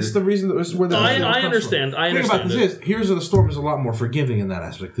behavior. This is the reason. This is where the I comes from. understand. I The thing about understand this is, Heroes of the Storm is a lot more forgiving in that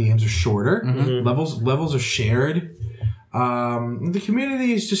aspect. The games are shorter. Levels are shared. The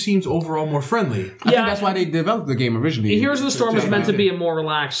community just seems overall more friendly. I think that's why they developed the game originally. Heroes of the Storm was meant to be a more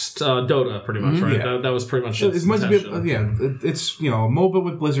relaxed Dota, pretty much, right? Yeah. That was pretty much It's meant to be, intention. it's a MOBA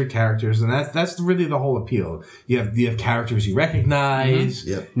with Blizzard characters, and that's really the whole appeal. You have characters you recognize.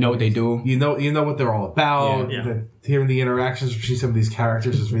 Yep. Know what they do. You know what they're all about. Yeah. Hearing the interactions between some of these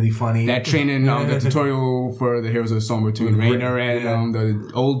characters is really funny. That training, the tutorial for the Heroes of the Storm between Rainer and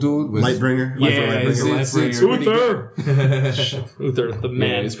the old dude was... Lightbringer. Yeah, Lightbringer. it's pretty good. Uther, the Yeah,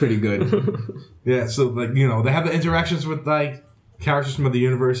 man. it's pretty good. Yeah, so they have the interactions with characters from other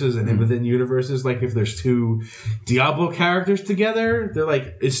universes and within universes. Like if there's two Diablo characters together, they're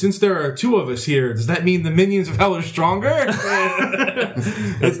like, since there are two of us here, does that mean the minions of hell are stronger?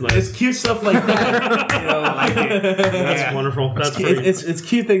 That's nice. It's cute stuff like that. That's wonderful. That's pretty. It's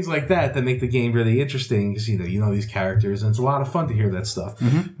cute things like that make the game really interesting because you know these characters and it's a lot of fun to hear that stuff.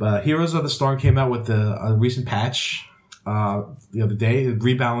 But Heroes of the Storm came out with a recent patch the other day. It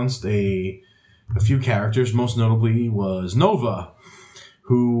rebalanced a few characters. Most notably was Nova,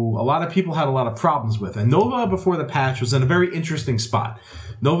 who a lot of people had a lot of problems with. And Nova, before the patch, was in a very interesting spot.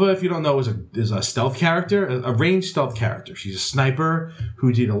 Nova, if you don't know, is a stealth character, a ranged stealth character. She's a sniper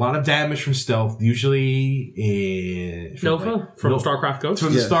who did a lot of damage from stealth, usually Nova from StarCraft Ghost?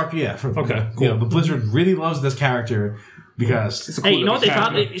 From the Yeah. Okay, cool. The Blizzard really loves this character because Hey, you know what they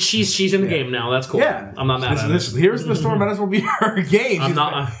found? She's in the game now. That's cool. yeah, I'm not mad at it. Here's the Storm. Might as well be her game. I'm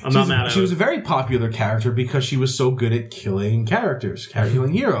not mad at She was it. a very popular character because she was so good at killing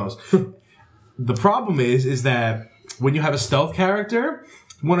killing heroes. The problem is that when you have a stealth character,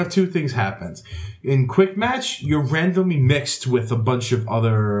 one of two things happens. In quick match, you're randomly mixed with a bunch of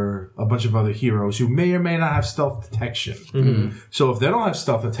other heroes who may or may not have stealth detection. So if they don't have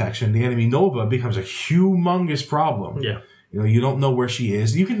stealth detection, the enemy Nova becomes a humongous problem. Yeah. You don't know where she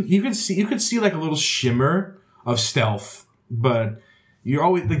is. You could see like a little shimmer of stealth, but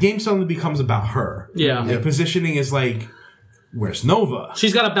the game suddenly becomes about her. Yeah. Like, positioning is like, where's Nova?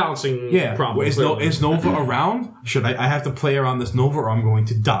 She's got a balancing problem. Is Nova around? Should I have to play around this Nova, or I'm going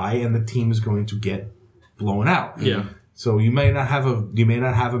to die and the team is going to get blown out? Yeah. So you may not have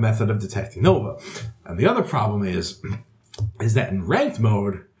a method of detecting Nova. And the other problem is that in ranked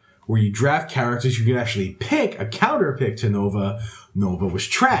mode, where you draft characters, you can actually pick a counter pick to Nova. Nova was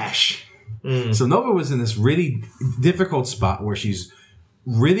trash. So Nova was in this really difficult spot where she's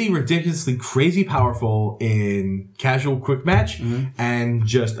really ridiculously crazy powerful in casual quick match and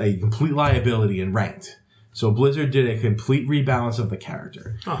just a complete liability in ranked. So Blizzard did a complete rebalance of the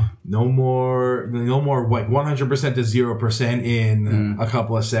character. No more like 100% to 0% in a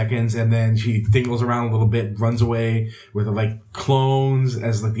couple of seconds, and then she dingles around a little bit, runs away with like clones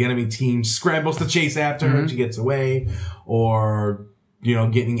as like the enemy team scrambles to chase after her and she gets away, or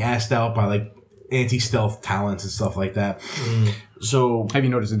getting assed out by like anti-stealth talents and stuff like that. So have you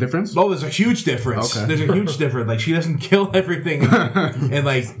noticed a difference? Oh, there's a huge difference. Okay. There's a huge difference. Like, she doesn't kill everything in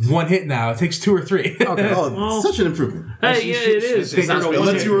like one hit now. It takes 2 or 3. Okay. Such an improvement. Hey, it is. It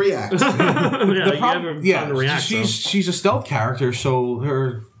lets you react. She's a stealth character, so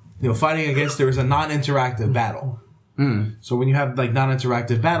her fighting against her is a non-interactive battle. So when you have like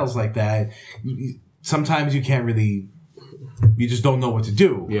non-interactive battles like that, sometimes you can't really. You just don't know what to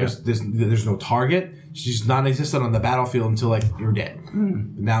do because there's no target. She's non-existent on the battlefield until like you're dead.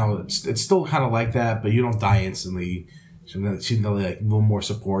 Now it's still kind of like that, but you don't die instantly. She's like a little more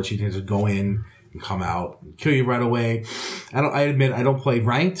support. She can just go in and come out, and kill you right away. I admit I don't play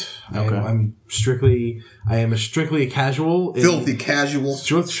ranked. Okay. I am strictly a casual. Filthy casual.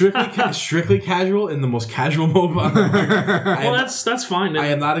 Strictly casual in the most casual MOBA on the market. Well, that's fine. I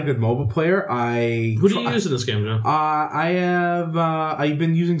am not a good MOBA player. Who do you use in this game, Joe? I've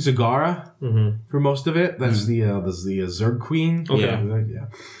been using Zagara for most of it. That's the Zerg Queen. Okay. Yeah.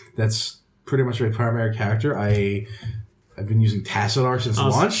 That's pretty much my primary character. I've been using Tassadar since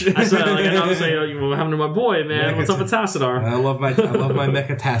launch. I said, I was saying, what happened to my boy, man? What's up with Tassadar? I love my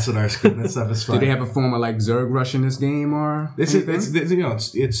Mecha Tassadar skin. That stuff is fun. Do they have a form of like Zerg Rush in this game, or it's a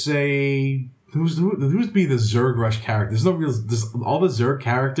who's be the Zerg Rush character? There's no real. All the Zerg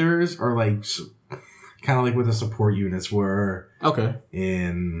characters are like kind of like with the support units were. Okay.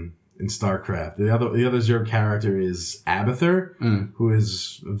 In StarCraft, the other Zerg character is Abathur, who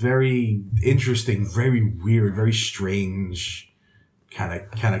is a very interesting, very weird, very strange kind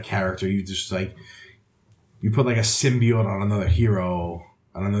of character. You just like you put like a symbiote on another hero,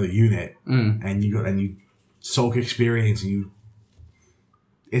 on another unit, and you go and you soak experience, and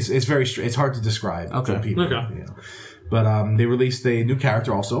it's very it's hard to describe to people. Okay. But they released a new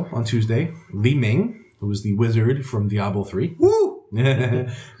character also on Tuesday, Li Ming, who was the wizard from Diablo 3. Woo!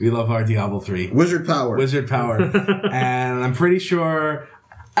 We love our Diablo 3. Wizard power. And I'm pretty sure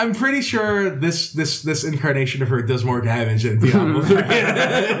this incarnation of her does more damage than Diablo 3.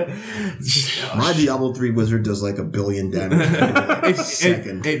 My Diablo 3 wizard does like 1 billion damage in a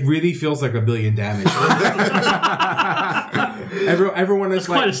second. It really feels like 1 billion damage. Everyone is That's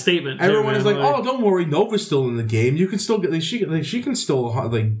like quite a statement. Everyone is like, oh, don't worry, Nova's still in the game. You can still get she can still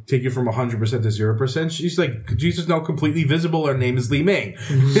like take you from 100% to 0%. She's like, Jesus, now completely visible. Her name is Li Ming.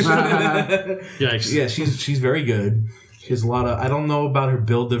 Yikes. Yeah, she's very good. She has a lot of. I don't know about her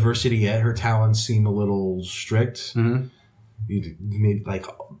build diversity yet. Her talents seem a little strict. Maybe like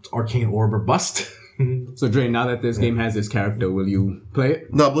Arcane Orb or bust. So, Dre, now that this game has this character, will you play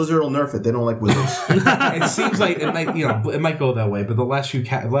it? No, Blizzard will nerf it. They don't like wizards. It seems like it might go that way, but the last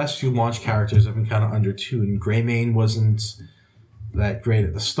few launch characters have been kind of undertuned. Greymane wasn't that great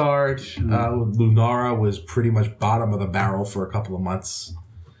at the start. Lunara was pretty much bottom of the barrel for a couple of months.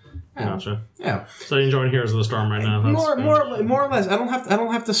 Gotcha. Yeah. So you're enjoying Heroes of the Storm right now? More or less. I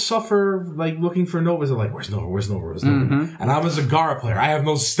don't have to suffer like looking for Novas. Like where's Nova? And I'm a Zagara player. I have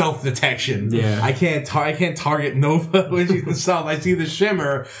no stealth detection. Yeah. I can't target Nova when she's in stealth. I see the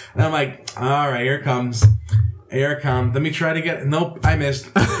shimmer and I'm like, all right, here it comes. Let me try to get. Nope, I missed.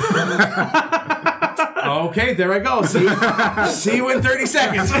 Okay, there I go. See you in 30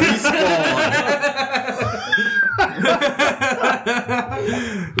 seconds.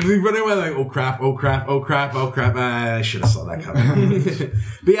 Running away like, oh crap. I should have saw that coming.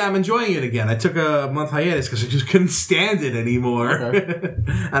 But yeah, I'm enjoying it again. I took a month hiatus because I just couldn't stand it anymore. Okay.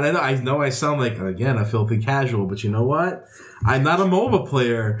 And I know I sound like, again, a filthy casual, but you know what? I'm not a MOBA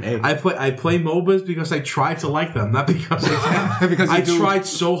player. Hey. I play MOBAs because I try to like them, not because I can. Because I tried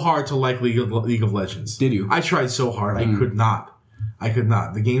so hard to like League of Legends. Did you? I tried so hard. I could not.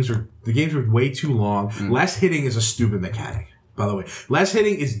 The games were way too long. Last hitting is a stupid mechanic, by the way. Last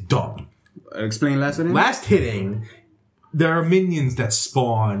hitting is dumb. Explain last hitting. Last hitting there are minions that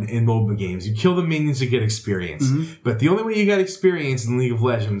spawn in MOBA games. You kill the minions to get experience. But the only way you get experience in League of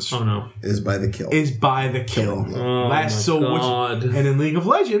Legends Is by the kill. is by the kill. God. And in League of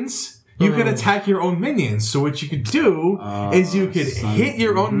Legends, you could attack your own minions. So what you could do is you could hit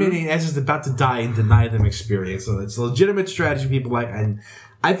your own minion as it's about to die and deny them experience. So it's a legitimate strategy people like, and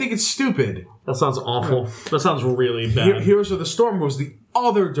I think it's stupid. That sounds awful. That sounds really bad. Heroes of the Storm was the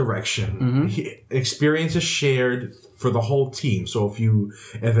other direction. Experience is shared for the whole team. So if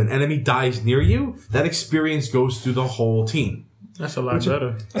an enemy dies near you, that experience goes through the whole team. That's a lot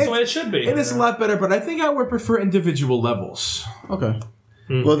better. That's the way it should be. It is a lot better, but I think I would prefer individual levels. Okay.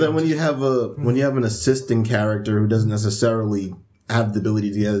 Well, then when you have an assisting character who doesn't necessarily have the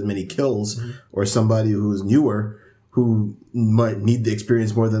ability to get as many kills, or somebody who's newer who might need the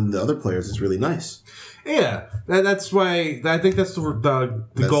experience more than the other players, it's really nice. Yeah, that's why I think that's the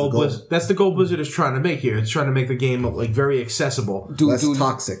goal. Blizzard, that's the goal Blizzard is trying to make here. It's trying to make the game like very accessible. Less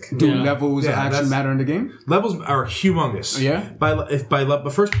toxic. Do levels actually that's- matter in the game? Levels are humongous. Yeah?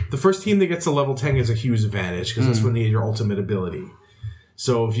 The first team that gets to level 10 gets a huge advantage because that's when you get your ultimate ability.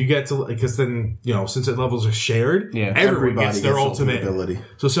 So if you get to, because then, since the levels are shared, everyone gets their ultimate ability.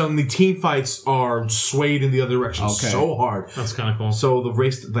 So suddenly team fights are swayed in the other direction so hard. That's kind of cool. So the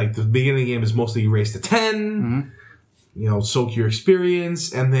race, like the beginning of the game is mostly you race to 10, soak your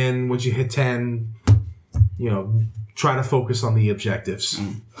experience, and then once you hit 10, try to focus on the objectives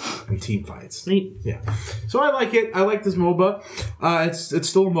and team fights. Neat. Yeah. So I like it. I like this MOBA. It's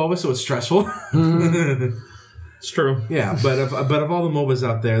still a MOBA, so it's stressful. It's true. Yeah, but of all the MOBAs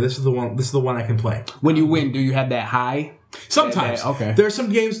out there, this is the one I can play. When you win, do you have that high? Sometimes. Okay. There are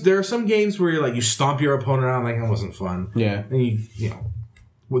some games where you're like you stomp your opponent around like it wasn't fun. Yeah. And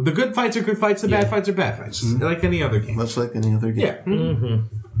well, the good fights are good fights, the bad fights are bad fights. Like any other game. Much like any other game.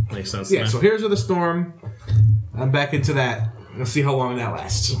 Yeah. Makes sense. Yeah, so Heroes of the Storm. I'm back into that. We'll see how long that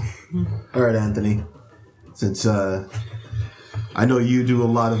lasts. All right, Anthony. Since I know you do a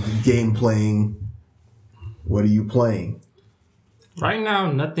lot of game playing, what are you playing? Right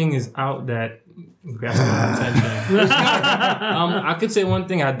now, nothing is out that grabs my attention. I could say one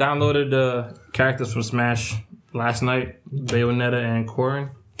thing. I downloaded the characters from Smash last night, Bayonetta and Corrin.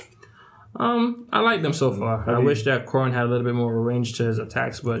 I like them so far. I wish that Corrin had a little bit more range to his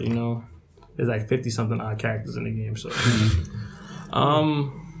attacks, but there's like 50-something odd characters in the game. So,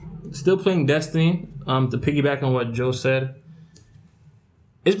 still playing Destiny. To piggyback on what Joe said,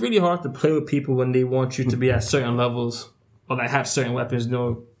 it's really hard to play with people when they want you to be at certain levels or like have certain weapons.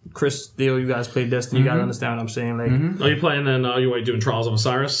 Chris, Theo, you guys play Destiny. You guys understand what I'm saying? Like, Are you playing then? You doing Trials of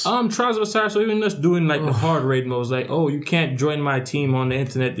Osiris? Trials of Osiris, or even just doing like the hard raid modes. Like, you can't join my team on the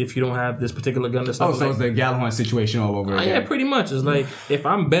internet if you don't have this particular gun. Or So it's the Gallahorn situation all over again. yeah, pretty much. It's like if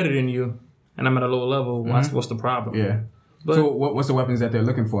I'm better than you and I'm at a low level, what's the problem? Yeah. But So what's the weapons that they're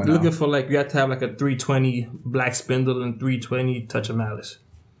looking for now? looking for you have to have like a 320 Black Spindle and 320 Touch of Malice.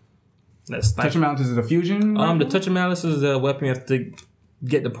 That's like, Touch of Malice is the fusion? the Touch of Malice is the weapon you have to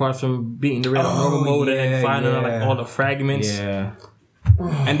get the parts from beating the red normal mode and then finding like all the fragments. Yeah.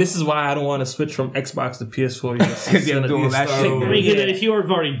 And this is why I don't want to switch from Xbox to PS4 Because you're doing that shit. I mean, if you have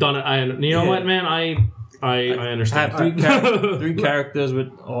already done it, you know what, man? I I understand. have three characters with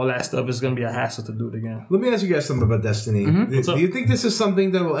all that stuff. It's gonna be a hassle to do it again. Let me ask you guys something about Destiny. Do you think this is something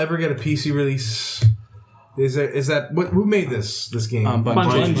that will ever get a PC release? Is that who made this game?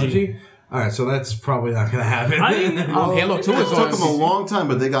 Bungie. All right, so that's probably not going to happen. Halo 2 It is took them a long time,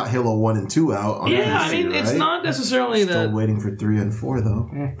 but they got Halo 1 and 2 out. On Yeah, PC, I mean, it's right? not necessarily Still that. waiting for 3 and 4, though.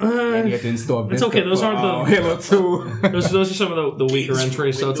 And you have to install It's okay. Those aren't the Halo 2. those are some of the weaker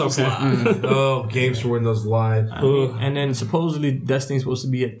entries, so it's okay. Oh, games for Windows Live. And then supposedly Destiny's supposed to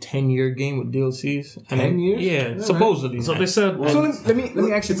be a 10-year game with DLCs. And 10 years? Yeah, supposedly. So they said. So let me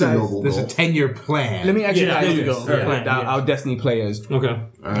ask you It's a guys. noble There's a goal. 10-year plan. Let me ask you Yeah, guys there you this. go. Yeah. Our Destiny players. Okay.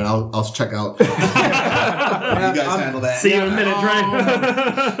 All right, I'll check out. You guys handle that. See you in a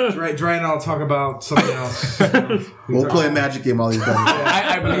minute, Dre. Dre and I'll talk about something else. We'll play a magic game all these times.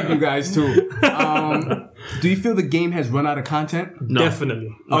 I believe you guys too. Do you feel the game has run out of content? No.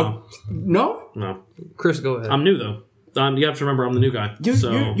 Definitely. No. No? No. Chris, go ahead. I'm new though. You have to remember I'm the new guy.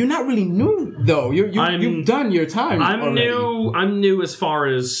 You're not really new though. You've done your time. I'm already. new. I'm new as far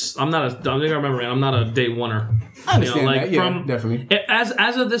as I'm not a. I think I remember. Man, I'm not a day oneer. I understand like that. Yeah, from definitely.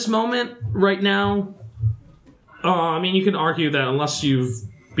 as of this moment right now. I mean, you can argue that unless you've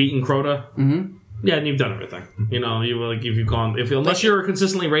beaten Crota, yeah, and you've done everything. You know, unless you're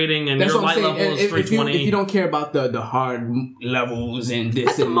consistently rating and That's your what I'm light saying. level is If 320. you don't care about the hard levels and this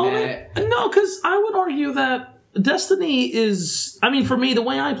At the and moment, that. no, because I would argue that Destiny is. I mean, for me, the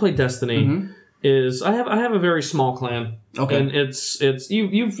way I play Destiny, is I have a very small clan. Okay. And it's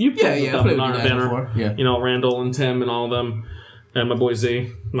you've played with I've them played in with Iron you guys Banner. before. Yeah. You know, Randall and Tim and all of them. And my boy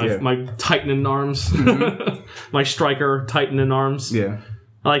Z. My Titan in arms. My striker Titan in arms. Yeah.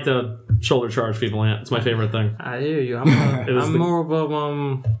 I like to shoulder charge people. It's my favorite thing. I hear you. I'm more of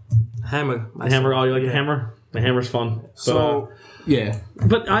a hammer. The hammer. Oh, you like the hammer? The hammer's fun. But, So yeah.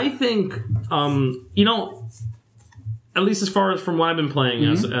 but I think you know, at least as far as from what I've been playing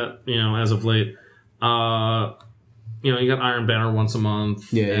as of late, you know, you got Iron Banner once a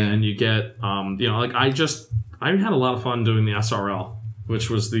month, and you get you know, like I had a lot of fun doing the SRL, which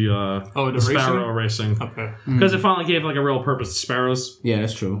was the Sparrow racing. Okay. Because it finally gave like a real purpose to Sparrows. Yeah,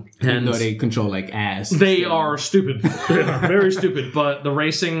 that's true. And Even though they control like ass. They are stupid. They are very stupid. But the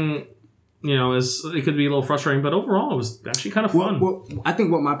racing, you know, it could be a little frustrating. But overall, it was actually kind of fun. Well, I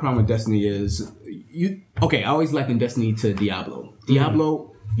think what my problem with Destiny is, I always liken Destiny to Diablo. Diablo,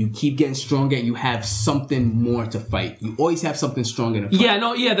 you keep getting stronger. You have something more to fight. You always have something stronger to fight.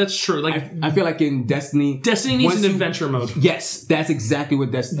 Yeah, that's true. Like I feel like in Destiny needs an adventure mode. Yes, that's exactly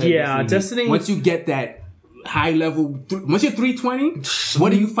what Destiny. Yeah, Destiny. Once you get that high level, once you're 320,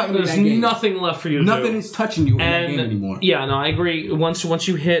 what are you fighting in that game? There's nothing left for you to do. Nothing is touching you in that game anymore. Yeah, no, I agree. Once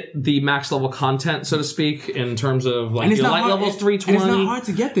you hit the max level content, so to speak, in terms of like your light level's 320. And it's not hard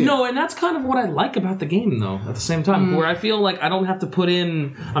to get there. No, and that's kind of what I like about the game, though. At the same time, where I feel like I don't have to put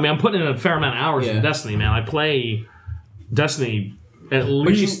in. I mean, I'm putting in a fair amount of hours in Destiny, man. I play Destiny at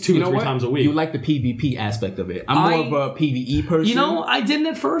least 2 or 3 times a week. You like the PvP aspect of it. I'm more of a PvE person. You know, I didn't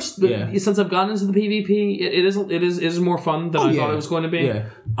at first, but since I've gotten into the PvP, it is more fun than I thought it was going to be. Yeah.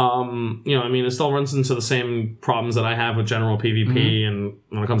 You know, I mean, it still runs into the same problems that I have with general PvP and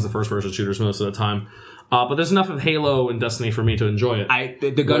when it comes to first-person shooters most of the time. But there's enough of Halo and Destiny for me to enjoy it.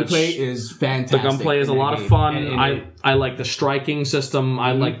 The gunplay is fantastic. The gunplay is a lot of fun. I like the striking system.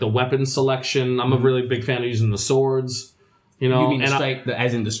 I like the weapon selection. I'm a really big fan of using the swords. You know, you mean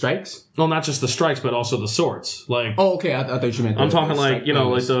as in the strikes? Well, not just the strikes, but also the swords. Like, oh, okay. I thought you meant. I'm talking like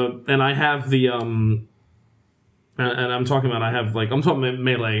and I have the and I'm talking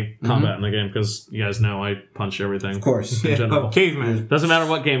melee combat in the game because you guys know I punch everything. Of course. In general. Caveman. Doesn't matter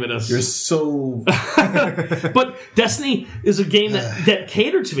what game it is. You're so... But Destiny is a game that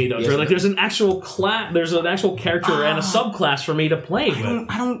catered to me though. Like there's an actual class, there's an actual character and a subclass for me to play with.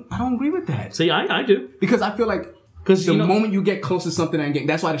 I don't agree with that. See, I do. Because I feel like because the moment you get close to something in that game,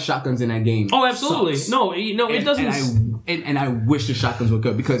 that's why the shotguns in that game. Oh, absolutely. Sucks. No, it doesn't. And I wish the shotguns were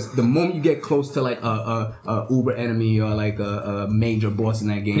good because the moment you get close to like a uber enemy or like a major boss in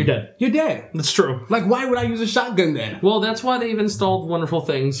that game, you're dead. You're dead. That's true. Like, why would I use a shotgun then? Well, that's why they've installed wonderful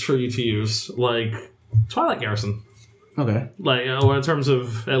things for you to use, like Twilight Garrison. Okay. Like, or in terms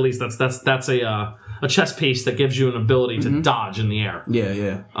of at least that's a chess piece that gives you an ability to dodge in the air.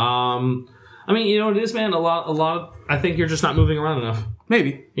 Yeah. I mean, you know what it is, man. A lot. I think you're just not moving around enough.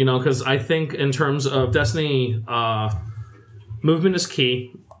 Maybe. You know, because I think in terms of Destiny, movement is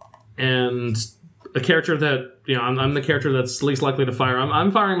key, and a character that I'm the character that's least likely to fire.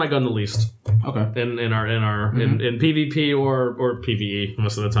 I'm firing my gun the least. Okay. In PvP or PvE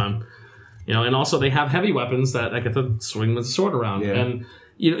most of the time. You know, and also they have heavy weapons that I get to swing the sword around. Yeah. And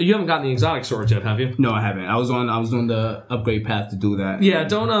you haven't gotten the exotic swords yet, have you? No, I haven't. I was on the upgrade path to do that. Yeah,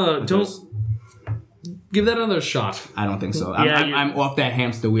 don't give that another shot. I don't think so. Yeah, I'm off that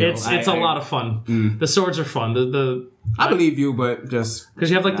hamster wheel. It's a lot of fun. The swords are fun. I believe you, but just because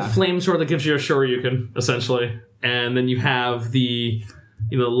you have like the flame sword that gives you a Shoryuken essentially, and then you have the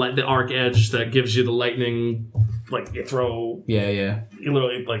the arc edge that gives you the lightning. Like you throw. Yeah. You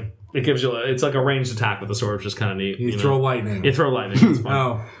literally like. It gives you it's like a ranged attack with the sword, which is kind of neat. You throw lightning. You throw lightning. It's fun.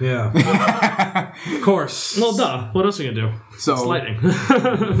 Oh, yeah. Of course. Well, duh. What else are you gonna do? So it's lightning.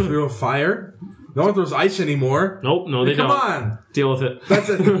 Throw fire? No one throws ice anymore. Nope, no, they don't. Come on. Deal with it. That's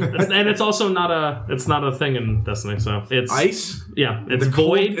it. And it's also not a thing in Destiny, so it's ice? Yeah. It's the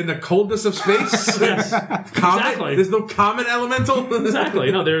void. In the coldness of space? Yes. Comet? Exactly. There's no comet elemental?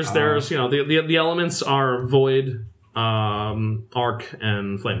 Exactly. No, there's the elements are void, arc,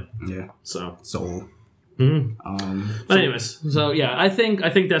 and flame. Yeah. So soul. But anyways, so yeah, I think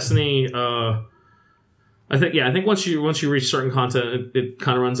Destiny. I think once you reach certain content, it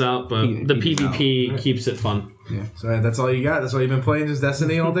kind of runs out. But the PvP keeps it fun. Yeah. So that's all you got. That's all you've been playing is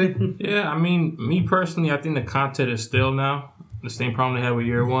Destiny all day. Yeah, I mean, me personally, I think the content is still now the same problem they had with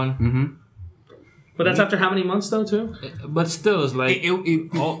year one. Mm-hmm. But that's after how many months though, too? But still, it's like you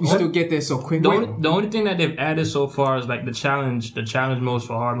still get there so quick. The only thing that they've added so far is like the challenge modes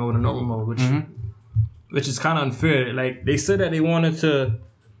for hard mode and normal mode, which is kind of unfair. Like they said that they wanted to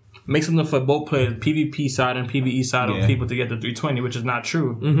make something for both players, PvP side and PvE side of people to get the 320, which is not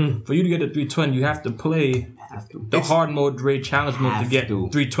true. Mm-hmm. For you to get the 320, you have to play the hard mode, raid challenge mode to get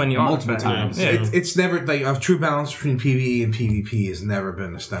 320 multiple artifacts. times. Yeah. It's never like a true balance between PvE and PvP has never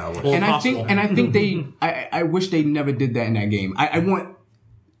been established. Well, And impossible. I think they. I wish they never did that in that game. I want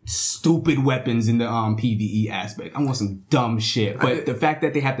stupid weapons in the PvE aspect. I want some dumb shit. But the fact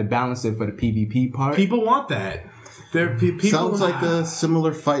that they have to balance it for the PvP part. People want that. People Sounds like a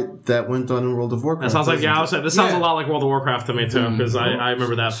similar fight that went on in World of Warcraft. That sounds like, doesn't I it? was saying, this sounds a lot like World of Warcraft to me, too, because I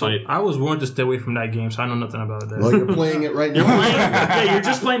remember that fight. I was warned to stay away from that game, so I know nothing about that. Well, you're playing it right now. Yeah, you're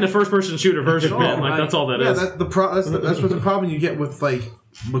just playing the first-person shooter version, man. Like, that's all that is. that's what the problem you get with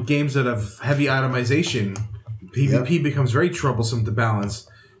with games that have heavy itemization. PvP becomes very troublesome to balance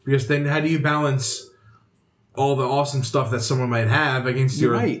because then how do you balance all the awesome stuff that someone might have against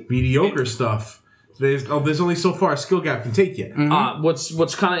your mediocre stuff? There's only so far a skill gap can take you.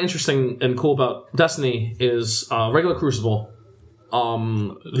 What's kind of interesting and cool about Destiny is regular Crucible.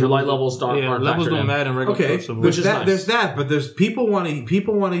 Your light levels aren't levels factored don't in. matter in regular Okay, Crucible. Which is nice. There's that, but there's people want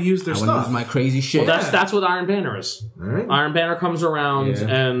to use their I stuff. use my crazy shit. Well, that's what Iron Banner is. Right. Iron Banner comes around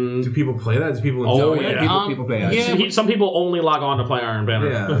and Do people play that? Do people enjoy it? People play that. some people only log on to play Iron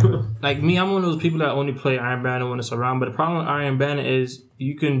Banner. Yeah. Like me, I'm one of those people that only play Iron Banner when it's around. But the problem with Iron Banner is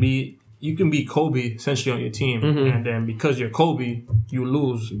you can be Kobe essentially on your team, and then because you're Kobe, you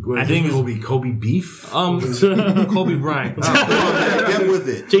lose. I think it's Kobe beef. Kobe Bryant. Get with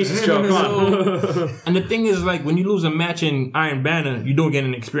it. Jesus, Joe, come on. And the thing is, like when you lose a match in Iron Banner, you don't get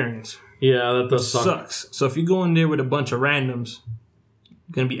an experience. Yeah, that does suck. Sucks. So if you go in there with a bunch of randoms,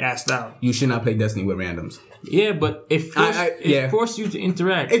 you're gonna be asked out. You should not play Destiny with randoms. Yeah, but it forces you to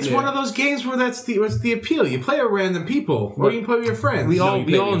interact. It's one of those games where that's the appeal. You play with random people, or you can play with your friends. we all play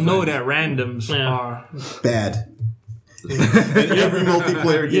with your know friends. that randoms are Bad. Every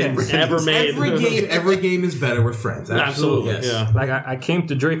multiplayer game Ever made. Every game is better with friends. Absolutely. Yes. Yeah. like I came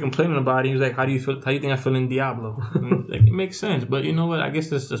to Drake complaining about it. He was like, "How do you feel? How do you think I feel in Diablo?" Like, it makes sense, but you know what? I guess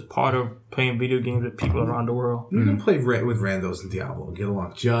that's just part of playing video games with people around the world. You can play with randos in Diablo and get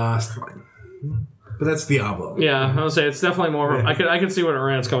along just fine. But that's Diablo. Yeah, I would say it's definitely more. I can see where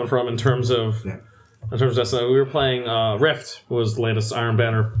Rand's coming from in terms of Destiny. We were playing Rift was the latest Iron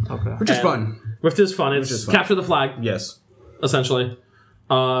Banner, Okay. Which is fun. Rift is fun. It's capture the flag, Yes. essentially,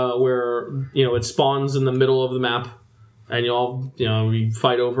 where it spawns in the middle of the map, and we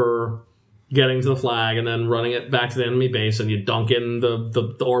fight over getting to the flag and then running it back to the enemy base, and you dunk in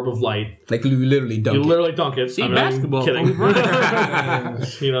the orb of light. Like you literally dunk You it. literally dunk it. See, basketball. I'm kidding. Kobe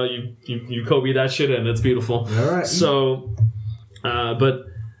you Kobe that shit in. It's beautiful. All right. So, but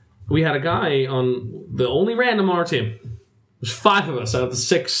we had a guy on the only random on our team. There's 5 of us out of the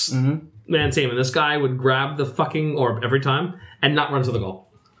 6-man team, and this guy would grab the fucking orb every time and not run to the goal.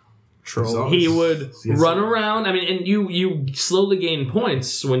 Troll. He would run around. I mean, and you slowly gain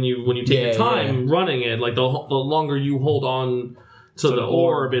points when you take your time running it. Like the longer you hold on to the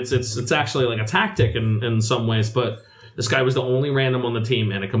orb, it's actually like a tactic in some ways. But this guy was the only random on the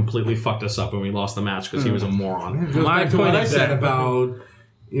team, and it completely fucked us up when we lost the match because he was a moron. It goes back to what I said about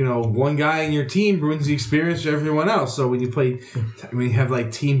one guy in your team ruins the experience for everyone else. So when you have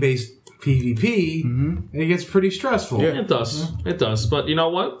like team-based PvP, it gets pretty stressful. It does. But you know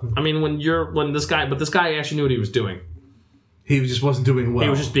what? I mean, this guy actually knew what he was doing. He just wasn't doing well. He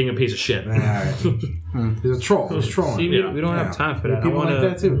was just being a piece of shit. All right. He's a troll. He's trolling. See, Yeah. we don't have time for that. I People want like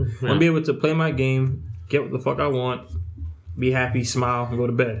that too. to be able to play my game, get what the fuck I want, be happy, smile, and go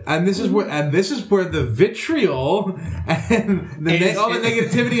to bed. And this is where the vitriol and all the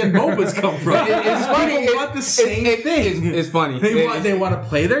negativity and MOBAs come from. It's funny. People want the same thing. It's funny. They want to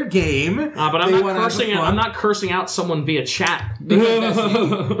play their game. But I'm not cursing out someone via chat. There's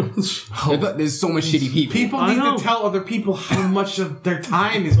so much shitty people. People need to tell other people how much of their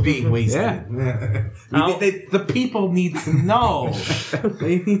time is being wasted. The people need to know.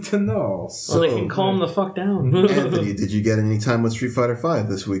 They need to know. So they can calm the fuck down. Anthony, did you get any time with Street Fighter V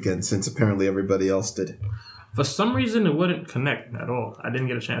this weekend? Since apparently everybody else did. For some reason, it wouldn't connect at all. I didn't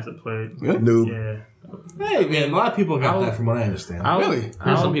get a chance to play it. Noob. Yeah. Hey man, a lot of people got that from what I understand. Really?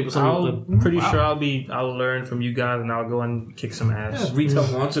 Some people. I'm pretty sure I'll learn from you guys and I'll go and kick some ass. Retail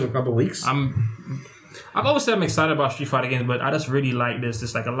launch in a couple weeks. I've always said I'm excited about Street Fighter games, but I just really like this.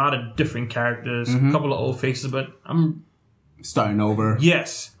 There's like a lot of different characters, a couple of old faces, but I'm Starting over.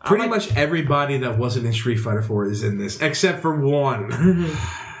 yes. Pretty much everybody that wasn't in Street Fighter 4 is in this, except for one.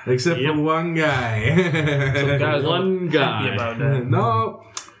 Except for one guy. Guys, One I'm guy. happy about that. No,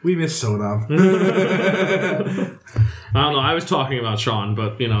 we miss Soda. I don't know. I was talking about Sean,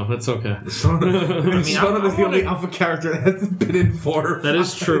 but that's okay. Sona is the only alpha character that hasn't been in 4. That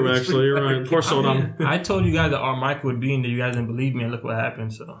is true, actually. You're right. Poor Sodom. I told you guys that our Michael would be in there. You guys didn't believe me, and look what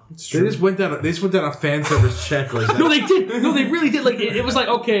happened. So They just went down a fan service check. Like No, they did. No, they really did. Like it was like,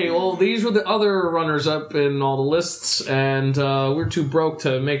 okay, well, these were the other runners up in all the lists, and we're too broke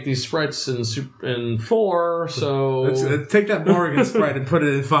to make these sprites in 4. So Let's take that Morrigan sprite and put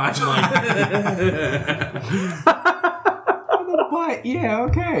it in 5. But yeah,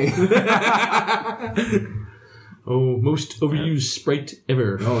 okay. most overused sprite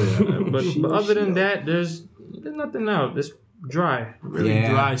ever. Oh yeah. but other than that, there's nothing out. It's dry, really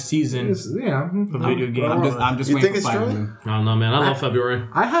dry season Yeah. for video games. I'm just You waiting think for it's Fire true? Emblem. I don't know, man. I love February.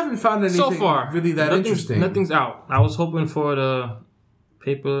 I haven't found anything So far, really that interesting. Nothing's out. I was hoping for the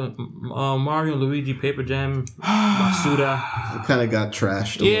Mario and Luigi Paper Jam Masuda. It kind of got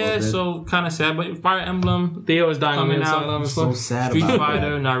trashed a little bit. So kind of sad. But Fire Emblem Theo is dying on the coming inside, out, obviously. So sad Street about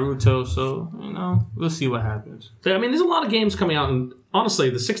Fighter, Naruto. So we'll see what happens. I mean, there's a lot of games coming out, and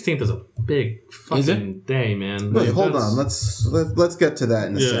honestly, the 16th is a big fucking day, man. Wait, hold That's- on. Let's get to that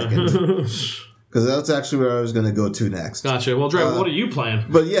in a second. Because that's actually where I was going to go to next. Gotcha. Well, Dre, what are you playing?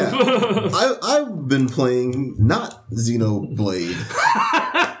 But yeah, I've been playing not Xenoblade.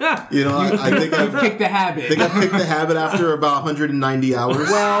 I think I've Kick the habit. picked the habit after about 190 hours.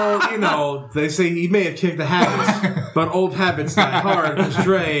 Well, they say he may have kicked the habits, but old habits die hard. Because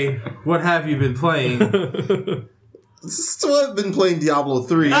Dre, what have you been playing? So I've been playing Diablo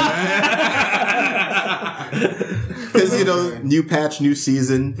 3. Because, new patch, new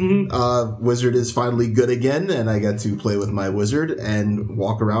season. Wizard is finally good again, and I get to play with my wizard and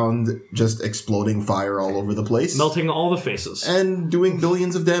walk around just exploding fire all over the place. Melting all the faces. And doing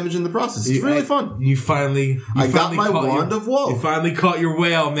billions of damage in the process. It's really fun. I got my wand of woe. You finally caught your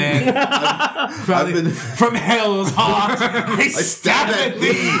whale, man. From hell's heart, I stab at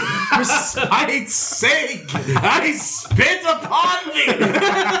thee. For spite's sake, I spit upon thee.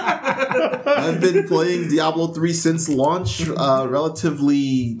 I've been playing Diablo 3 since launch,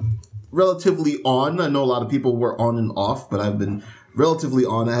 relatively on. I know a lot of people were on and off, but I've been relatively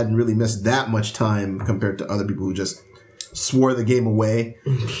on. I hadn't really missed that much time compared to other people who just swore the game away.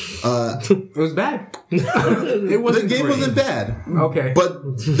 It was bad. It wasn't The game great. wasn't bad, Okay. but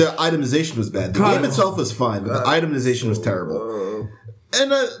the itemization was bad. The game itself was fine, but the itemization was terrible. And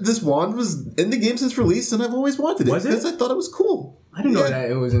this wand was in the game since release, and I've always wanted it Was it? because I thought it was cool. I didn't know that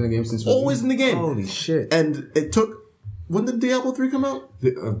it was in the game since Always in the game. Holy shit. And it took. When did Diablo 3 come out?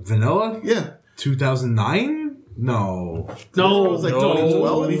 Vanilla? Yeah. 2009? No. No, It was like no.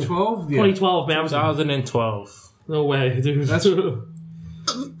 2012. 2012? Yeah. 2012, man. 2012. No way, dude. That's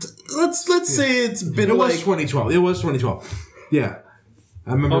Let's say it's been It was like 2012. It was 2012. Yeah.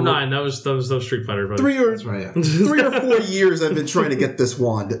 I remember. 09, that was Street Fighter. Buddy. 3 or That's right, yeah. 3 or 4 years I've been trying to get this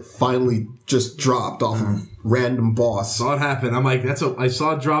wand. It finally just dropped off of random boss. Saw it happen. I'm like, I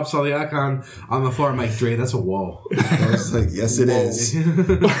saw it drop, saw the icon on the floor. I'm like, Dre, that's a wall. I was like, yes, it is.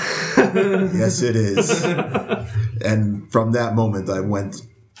 Yes, it is. And from that moment, I went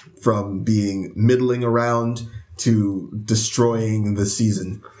from being middling around to destroying the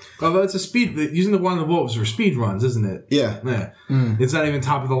season. Although it's a speed, using the wand of wolves for speed runs, isn't it? Yeah. Yeah. It's not even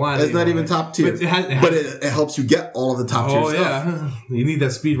top of the line. It's not anymore, even top tier. But it But it helps you get all of the top tier Oh, stuff. yeah. You need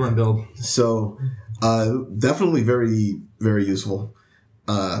that speed run build. So, definitely very, very useful.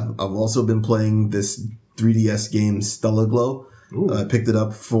 I've also been playing this 3DS game, Stella Glow. I picked it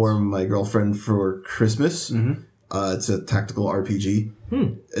up for my girlfriend for Christmas. It's a tactical RPG.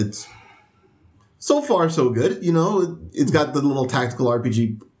 It's so far so good. It's got the little tactical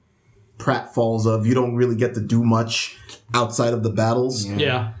RPG pratfalls of you don't really get to do much outside of the battles.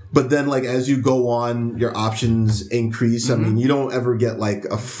 Yeah. But then, as you go on, your options increase. I mean, you don't ever get,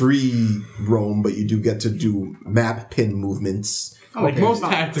 a free roam, but you do get to do map pin movements Like most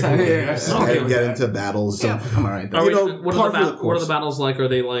tactical games. and get into battles. So, I'm alright. Are we- know, what, par are for the what are course. the battles like? Are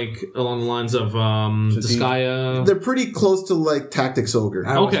they along the lines of Disgaea? they're pretty close to, Tactics Ogre.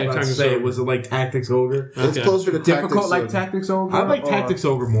 I was Okay, about to Tactics say, Ogre. was it like Tactics Ogre? It's Okay. closer to Difficult Tactics like Ogre. Tactics Ogre? I like or- Tactics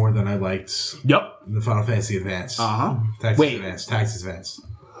Ogre more than I liked Yep. the Final Fantasy Advance. Uh-huh. Tactics Wait. Advance. Tactics Advance.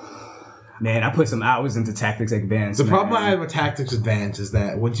 Man, I put some hours into Tactics Advance. The problem I man. have with Tactics Advance is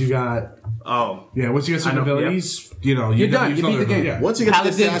that once you got Oh. certain know, abilities, You're done. You beat the game. Yeah. Once you get the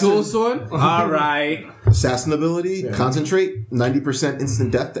Paladin dual assassin, sword? Alright. assassin ability, concentrate, 90%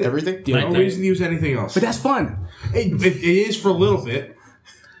 instant death to everything. No reason to use anything else. But that's fun. It is for a little bit.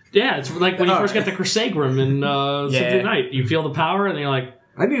 Yeah, it's like when you first get the Crusaegrim in Symphony of the Night. You feel the power, and you're like,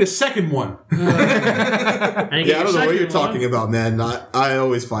 I need a second one. And you get Yeah, I your don't know what you're second one. talking about, man. I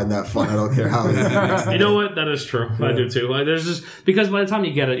always find that fun. I don't care how easy it is. You know what? That is true. I do too. Like, there's just because by the time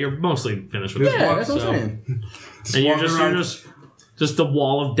you get it, you're mostly finished with it. Yeah, that's what I'm saying. And you're walking just the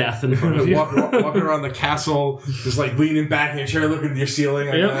wall of death in front of you. walking around the castle, just like leaning back in your chair, looking at your ceiling.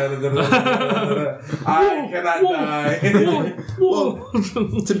 Like, I cannot die. Well,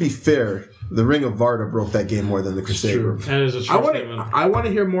 to be fair, the Ring of Varda broke that game more than the Crusader. That is a true statement. I want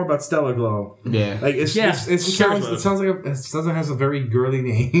to hear more about Stellar Glow. Yeah. Like it sounds like it has a very girly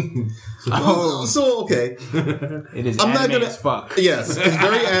name. Oh, so okay. It is I'm not anime gonna- as fuck. Yes, it's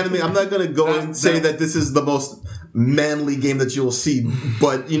very anime. I'm not going to go and say that this is the most manly game that you'll see,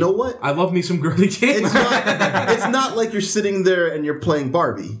 but you know what? I love me some girly games. It's not like you're sitting there and you're playing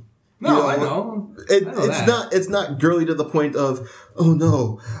Barbie. No, I know. It's not girly to the point of, oh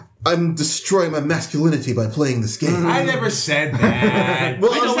no, I'm destroying my masculinity by playing this game. I never said that.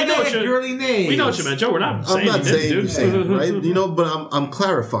 Well, We know I what said you- girly names. We know what you meant, Joe. We're not I'm saying not you saying didn't, you dude. saying it, right? You know, but I'm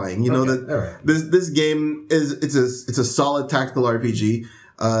clarifying. You know that all right. this game it's a solid tactical RPG.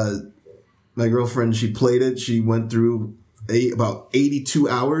 My girlfriend, she played it. She went through about 82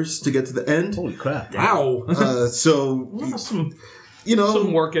 hours to get to the end. Holy crap. Wow. So Some you know,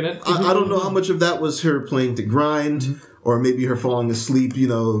 work in it. I don't know how much of that was her playing to grind, or maybe her falling asleep. You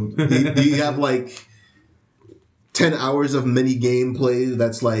know, you have like 10 hours of mini gameplay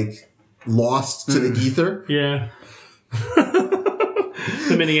that's like lost to the ether. Yeah.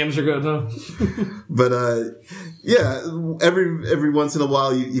 The mini games are good, though. But yeah, every once in a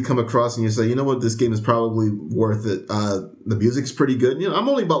while you come across and you say, you know what, this game is probably worth it. The music's pretty good. You know, I'm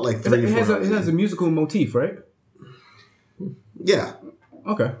only about like 3 or 4 hours. It has a musical motif, right? Yeah,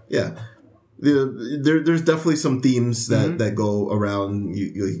 Okay. yeah. There's definitely some themes that go around.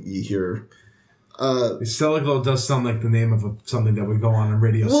 You hear. Stellar Glow does sound like the name of something that would go on in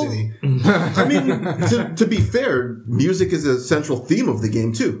Radio City. I mean, to be fair, music is a central theme of the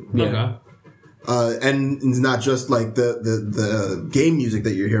game too. Okay. And it's not just like the game music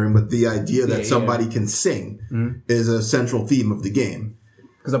that you're hearing, but the idea that somebody can sing is a central theme of the game.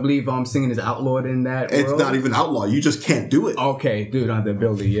 Because I believe singing is outlawed in that It's world. not even outlaw. You just can't do it. Okay, dude, I have the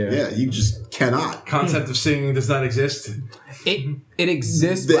ability, Yeah, you just cannot. Concept of singing does not exist. It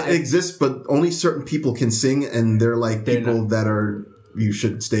exists, It but exists, but only certain people can sing, and they're like people that are, you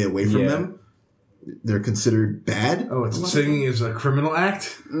should stay away from them. They're considered bad. Oh, singing is a criminal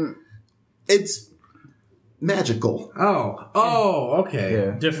act? It's magical. Oh, okay.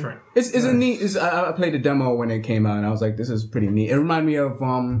 yeah. Different. It's a neat. I played the demo when it came out, and I was like, "This is pretty neat." It reminded me of I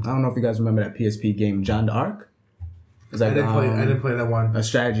don't know if you guys remember that PSP game, John d'Arc. It's like I didn't play that one. a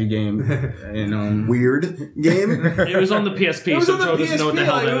strategy game, and Weird game. It was on the PSP, so Joe doesn't know what the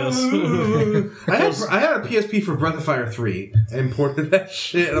hell that is. I had a PSP for Breath of Fire 3 and imported that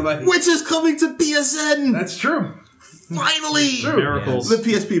shit. And I'm like, Which is coming to PSN. that's true. Finally. Miracles. The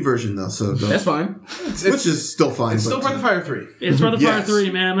PSP version though, so don't- that's fine. which is still fine. It's still but- Breath of Fire 3. It's Breath of Fire Yes. 3,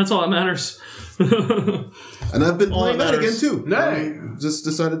 man. That's all that matters. and I've been All playing that again matters. too. Nice. Just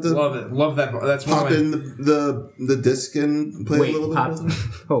decided to Love it. Love that. That's one pop of my... in the disc and play a Wait, little bit. pop.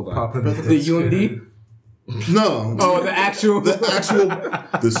 Hold on. Pop in The UMD. No. Oh, the actual. The actual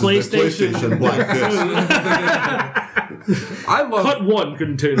this PlayStation. is the PlayStation Black Disc. I love... Cut 1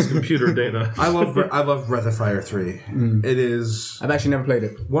 contains computer data. I love Breath of Fire 3. It is I've actually never played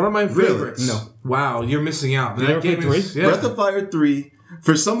it. one of my favorites. No. Wow, you're missing out. That never game played is... 3? Yeah. Breath of Fire 3.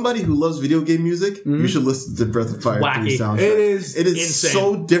 For somebody who loves video game music, you should listen to Breath of Fire 3 Wacky. soundtrack. It is insane.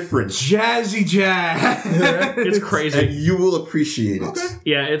 so different. jazzy jazz. It's And crazy. you will appreciate it.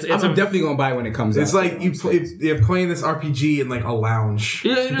 Yeah, it's I'm a definitely gonna buy it when it comes out. It's like you're playing this RPG in like a lounge.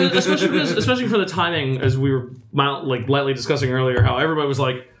 Yeah, you know, especially for the timing, as we were lightly discussing earlier, how everybody was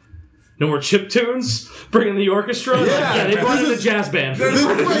like, "No more chip tunes, bring in the orchestra." Yeah, they brought in the jazz band. For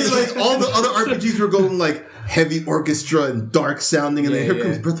This is like all the other RPGs were going like heavy orchestra and dark sounding, and then here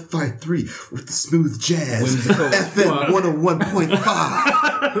comes Breath of Fire 3 with the smooth jazz. Whimsical. FM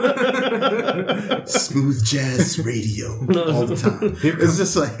 101.5. Smooth jazz radio all the time. It's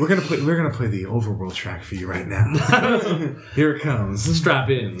just like We're gonna play the overworld track for you right now. Here it comes. Strap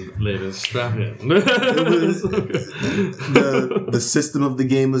in, ladies. Strap in. the system of the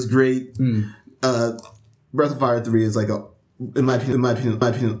game was great. Breath of Fire 3 is like in my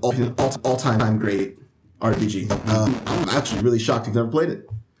opinion, all time great RPG. I'm actually really shocked you've never played it.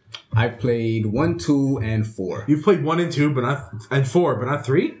 I've played 1, 2, and 4. You've played 1 and 2, but not 4, but not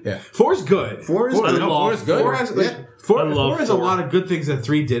 3. Yeah. 4's good. 4 is I good. love 4's good. 4 has Yeah. 4 I love has a 4. lot of good things that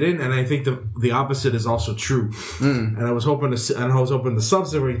 3 didn't, and I think the opposite is also true. And I was hoping the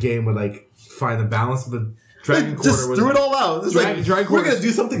subsequent game would like find the balance of the Dragon Just Quarter was threw it all out. It's Dragon we're Quarter gonna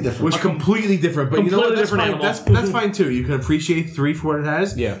do something different. was completely different. But you know what? Completely That's different fine. animal. That's fine too. You can appreciate 3 for what it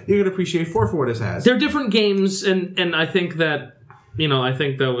has. Yeah. You can appreciate 4 for what it has. They're different games, and I think that I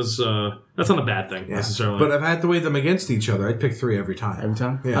think that was that's not a bad thing necessarily. But if I had to weigh them against each other, I'd pick 3 every time. Every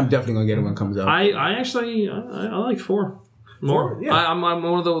time? Yeah. I'm definitely going to get it when it comes out. I actually I like 4 more. 4, yeah. I'm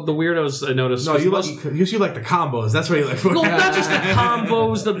one of the weirdos I noticed. No, you like the combos. That's what you like. No, not just the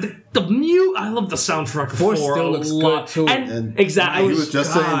combos, the mute. I love the soundtrack. 4 4 still a looks lot. good, too. And exactly. He was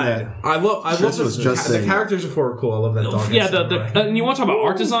just saying that. I love Chris was just the saying characters of 4 are cool. I love that dog. Yeah, and you want to talk about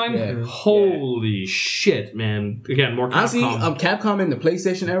art design? Yeah. Holy shit, man! Again, more Honestly, Capcom. Capcom in the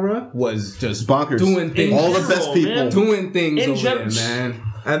PlayStation era was just Bonkers. doing things. All the general, best people. man. Doing things In over general- there, man.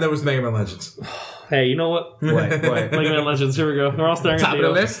 And there was Mega Man Legends. Hey, you know what? What? Mega Man Legends. Here we go. We're all staring Top at of the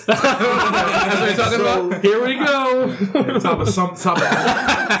you. list? That's what you're talking about? Here we go. top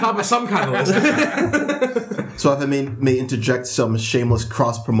of some kind of list. So if I may interject some shameless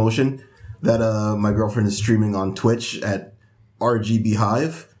cross promotion, that my girlfriend is streaming on Twitch at RGB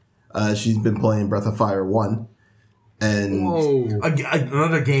Hive. She's been playing Breath of Fire 1. And Whoa.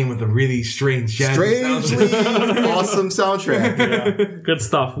 Another game with a really strange jazz strangely awesome soundtrack. Yeah. Good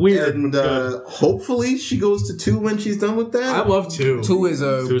stuff. Weird. And but good. hopefully she goes to 2 when she's done with that. I love 2. 2 is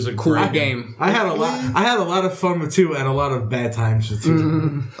a cool great game. I had a lot of fun with 2 and a lot of bad times with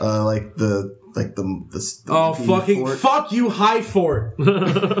 2. Like the Oh fucking fort. fuck you, High Fort.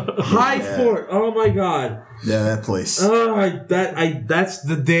 High Fort. Oh my god. Yeah, that place. That's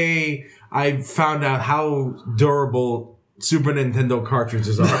the day I found out how durable Super Nintendo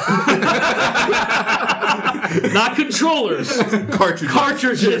cartridges are. Not controllers.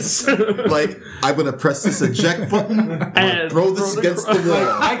 Cartridges. Like, I'm gonna press this eject button and throw this against the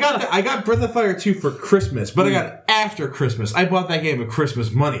wall. I got Breath of Fire 2 for Christmas, but I got it after Christmas. I bought that game with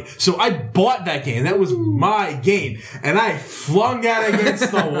Christmas money. So I bought that game. That was my game. And I flung that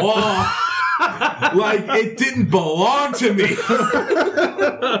against the wall. Like it didn't belong to me.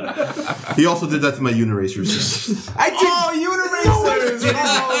 He also did that to my Uniracers. I did. Oh, Uniracers!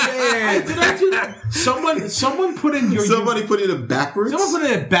 Did I do that? Someone put in your. Somebody put it in backwards. Someone put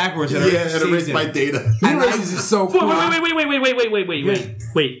it in backwards. And Yeah, and erased my data. Uniracers is so cool.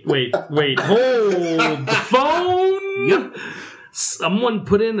 Wait. Hold the phone. Yep. Someone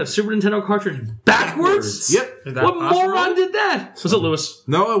put in a Super Nintendo cartridge backwards? Yep. What moron did that? Was it Lewis?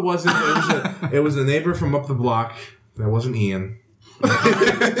 No, it wasn't. It was a neighbor from up the block. That wasn't Ian.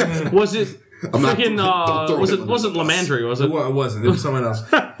 Was it freaking, don't throw him wasn't under the bus. Lamandry, was it? It wasn't. It was someone else.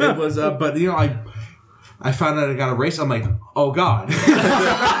 It was, but I found out I got erased. I'm like, oh god.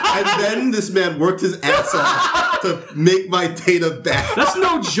 And then this man worked his ass off to make my data back. That's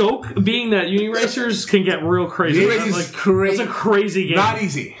no joke, being that Uniracers can get real crazy. Uniracers That's is crazy. That's a crazy game. Not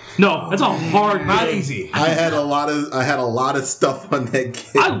easy. No, that's a hard Not game. easy. I had a lot of stuff on that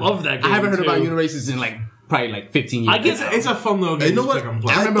game. I love that game. I haven't heard too. about Uniracers in probably 15 years. I get It's a fun little game. You know to what? pick up and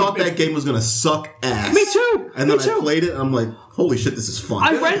play. I thought that game was gonna suck ass. Me too. And Me then too. I played it, and I'm like, holy shit, this is fun.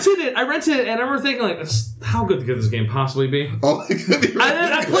 I rented it, and I remember thinking, like, how good could this game possibly be? Oh, it could be really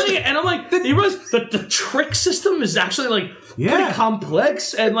I played it, and I'm like, you realize that the trick system is actually, like, pretty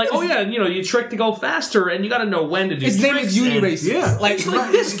complex, and, like, you trick to go faster, and you gotta know when to do His name is tricks, and- Uniracers. Yeah. It's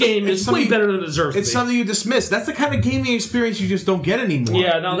like, this game is way better than it deserves to be. It's something you dismiss. That's the kind of gaming experience you just don't get anymore.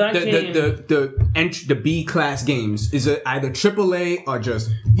 Yeah, no, that game... The B class games is either AAA or just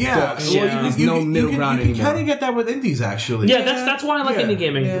Yeah. dog shit. There's no middle ground You can anymore. kind of get that with indies, actually. Yeah, that's why I like indie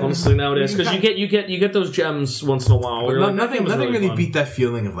gaming, honestly, nowadays, because you get those gems once in a while. Where you're like, that game was Nothing really fun. beat that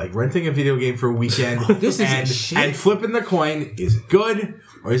feeling of like renting a video game for a weekend This isn't shit. and flipping the coin. Is it good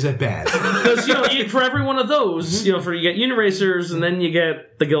or is it bad? Because for every one of those, you get Uniracers, and then you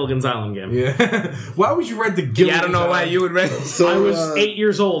get the Gilligan's Island game. Yeah. Why would you rent the Gilligan's Yeah, I don't know why Island? you would rent. So, I was 8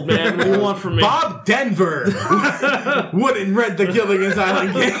 years old, man. What do you want from me? Bob Denver wouldn't rent the Gilligan's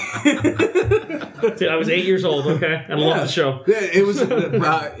Island game. Dude, I was 8 years old, okay? I love the show. Yeah, it was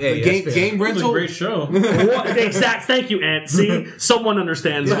hey, game that's fair. rental. show. Thank you, Ant. See? Someone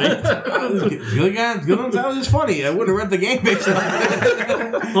understands me. Gilligan's Island is funny. I wouldn't rent the game based on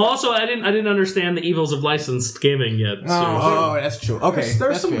that. Well, also, I didn't understand the evils of licensed gaming yet. So. Oh, that's true. Okay, There's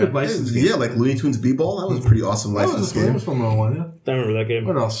that's some fair. good licensed games. Yeah, like Looney Tunes B-Ball. That was a pretty awesome licensed That game. was a fun little one, yeah. I remember that game.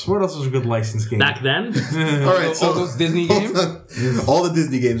 What else? What else was a good licensed game? Back then? All right, so all those Disney games? all the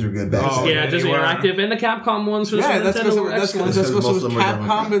Disney games were good back then. Yeah, yeah, Disney you were- Interactive and the Capcom ones for the Yeah, Super that's Nintendo were because excellent. Because it most was of them were done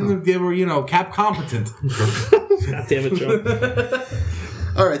Capcom and they were, Cap competent. God damn it, Joe.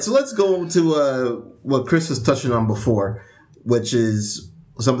 All right, so let's go to what Chris was touching on before, which is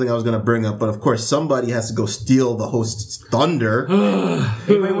something I was going to bring up, but of course somebody has to go steal the host's thunder.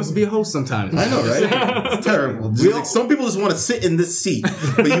 Everybody wants to be a host sometimes. I know, right? It's terrible. Some people just want to sit in this seat,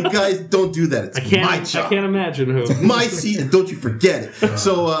 but you guys don't do that. It's my job. I can't imagine who. My seat, and don't you forget it.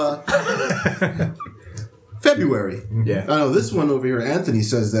 So, February. Yeah. I know this one over here, Anthony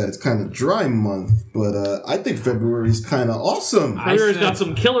says that it's kind of dry month, but I think February is kind of awesome. February's got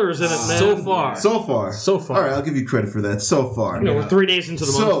some killers in it, man. So far. So far. All right, I'll give you credit for that. So far. We're 3 days into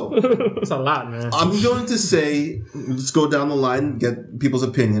the month. So, That's a lot, man. I'm going to say, let's go down the line and get people's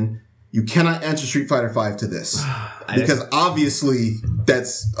opinion. You cannot answer Street Fighter V to this. Because obviously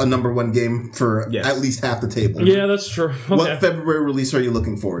that's a number one game for at least half the table. Yeah, that's true. Okay. What February release are you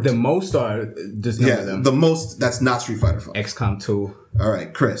looking forward to? The most are just none of them. The most, that's not Street Fighter V. XCOM 2. All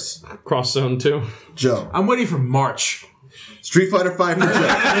right, Chris. Cross Zone 2. Joe. I'm waiting for March. Street Fighter V for Joe.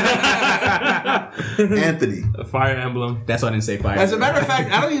 Anthony. Fire Emblem. That's why I didn't say Fire. As a matter of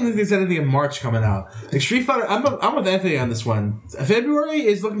fact, I don't even think there's anything in March coming out. Like Street Fighter, I'm with Anthony on this one. February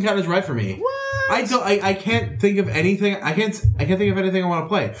is looking kind of dry for me. What? I can't think of anything. I can't think of anything I want to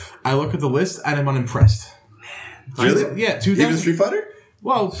play. I look at the list and I'm unimpressed. Really? Yeah, Even Street Fighter?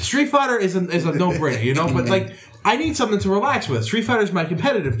 Well, Street Fighter is a no-brainer, you know? But, like, I need something to relax with. Street Fighter is my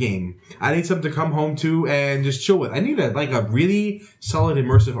competitive game. I need something to come home to and just chill with. I need a really solid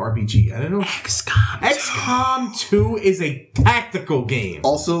immersive RPG. I don't know. XCOM 2 is a tactical game.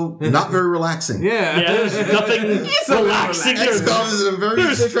 Also, not very relaxing. Yeah. Yeah, there's nothing relaxing. XCOM is a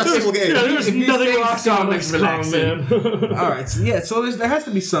very stressful game. Yeah, there's nothing relaxing on it's XCOM, man. All right. So there has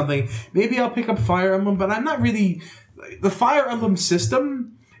to be something. Maybe I'll pick up Fire Emblem, but I'm not really... The Fire Emblem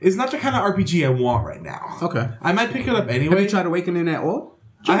system is not the kind of RPG I want right now. Okay. I might pick it up Have anyway. you tried Awakening at all?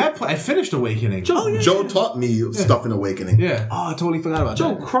 I finished Awakening. Joe taught me stuff in Awakening. Yeah. Oh, I totally forgot about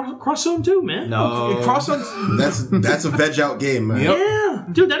Joe, that. Cross Zone 2, man. No. That's a veg out game, man. Yep. Yeah,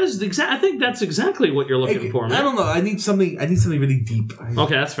 dude, that is I think that's exactly what you're looking for, man. I don't know. I need something really deep.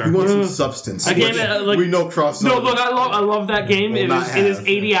 Okay, that's fair. You want some substance. I can't, which like- we know cross. No, look, I love that game. Will It not is have.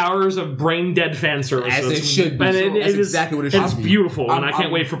 80 hours of brain dead fan service. As it should be. And That's exactly what it should It's be. beautiful, and I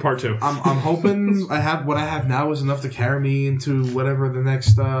can't wait for part 2. I'm hoping what I have now is enough to carry me into whatever the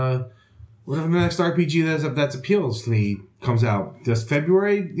next RPG that appeals to me comes out. Just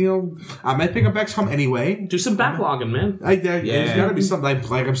February, you know, I might pick up XCOM anyway. Do some backlogging, man. There's got to be something.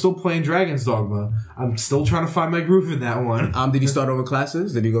 Like I'm still playing Dragon's Dogma. I'm still trying to find my groove in that one. Did you start over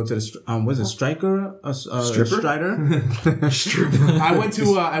classes? Did you go to the was it Striker? Stripper? Strider? I went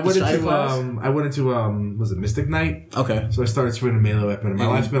into class? Was it Mystic Knight? Okay. So I started swinging a melee weapon. My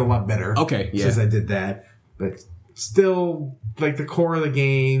life's been a lot better. Okay, yeah. Since I did that, but still, like the core of the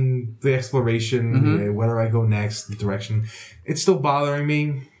game, the exploration, where I go next, the direction, it's still bothering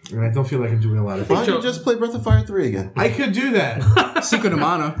me, and I don't feel like I'm doing a lot of Why things. don't you just play Breath of Fire 3 again? I could do that. Secret of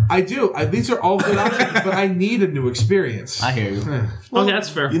Mana. I do. These are all good options, but I need a new experience. I hear you. Okay, that's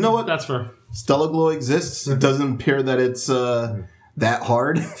fair. You know what? That's fair. Stellar Glow exists. It doesn't appear that it's that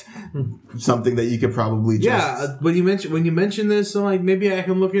hard. Something that you could probably just... Yeah, when you mention this, I'm like, maybe I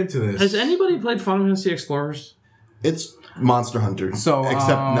can look into this. Has anybody played Final Fantasy Explorers? It's Monster Hunter. So, except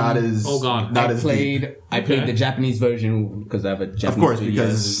not as... oh god. Not I as played deep. the Japanese version because I have a Japanese Of course, 3DS.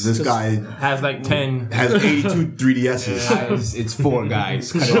 because this guy Has like 10. has 82 3DSs. Guys, it's 4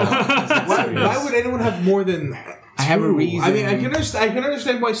 guys. Cut it off. Why would anyone have more than... I have a two? reason. I mean, I can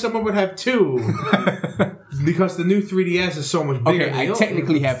understand why someone would have 2. Because the new 3DS is so much bigger. Okay, I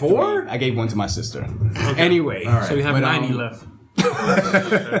technically have 4. I gave one to my sister. Anyway, so we have But, 90 left.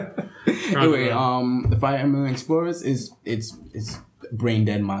 Anyway, the Fire Emblem Explorers it's brain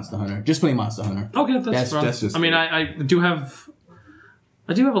dead Monster Hunter. Just play Monster Hunter. Okay, that's fair. that's just I mean, I do have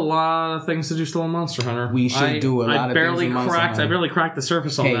a lot of things to do still in Monster Hunter. We should do a lot of things in Monster Hunter. I barely cracked the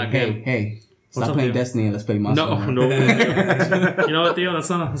surface on that game. Hey. Stop up, playing Theo? Destiny and let's play Monster Hunter. No. You know what, Theo? That's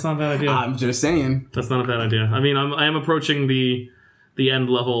not a bad idea. I'm just saying. That's not a bad idea. I mean, I am approaching the end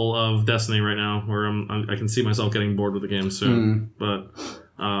level of Destiny right now, where I can see myself getting bored with the game soon. But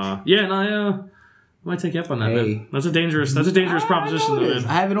yeah, and I might take you up on that, man. That's a dangerous proposition, though, man.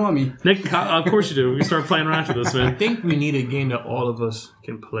 I have it on me. Nick, of course you do. We can start playing around after this, I man. think we need a game that all of us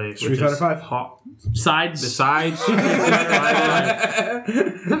can play. Street Fighter 5? Sides. Besides, that's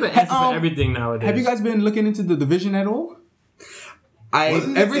the answer for everything nowadays. Have you guys been looking into the Division at all?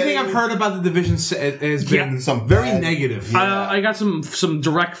 Everything I've heard about the Division has been some very bad- negative. I got some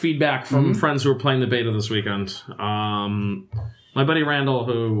direct feedback from friends who were playing the beta this weekend. My buddy Randall,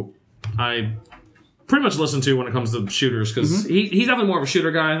 who I pretty much listen to when it comes to shooters, because he's definitely more of a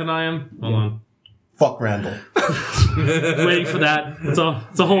shooter guy than I am. Hold on. Fuck Randall. Waiting for that. It's a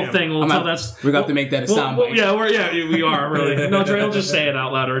whole thing. We'll tell that's. We're going to have to make that a soundbite. Yeah, we are really. No, Dre will just say it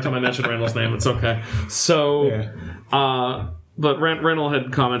out loud every time I mention Randall's name. It's okay. So, but Randall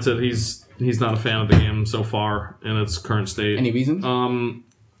had commented he's not a fan of the game so far in its current state. Any reasons?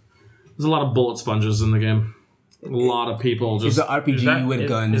 There's a lot of bullet sponges in the game. A lot of people just. It's an RPG with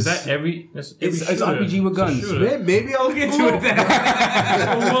guns. Is that every? It's RPG with guns. Maybe I'll get to it then.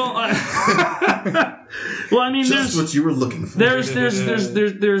 Well, I mean, Just what you were looking for. there's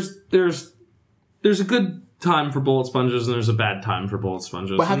a good time for bullet sponges and there's a bad time for bullet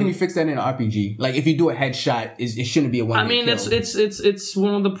sponges. But how can you fix that in an RPG? Like, if you do a headshot, it shouldn't be a one. I mean, it's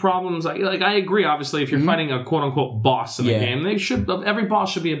one of the problems. I agree. Obviously, if you're fighting a quote unquote boss in a game, every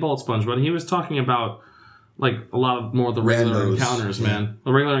boss should be a bullet sponge. But he was talking about like a lot of more of the regular encounters, man.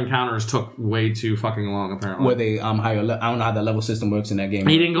 The regular encounters took way too fucking long. Apparently, were they higher? I don't know how the level system works in that game.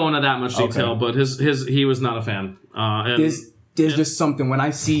 He didn't go into that much detail, but he was not a fan. There's just something when I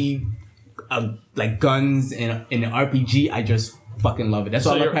see like guns in an RPG, I just fucking love it. That's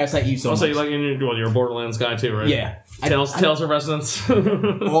why I love Parasite Eve so much. Also, you're a Borderlands guy too, right? Yeah. Tales of Resonance.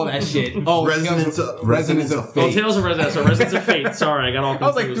 All that shit. Oh, Resonance of Fate. Oh, Tales of Resonance. So Resonance of Fate. Sorry, I got all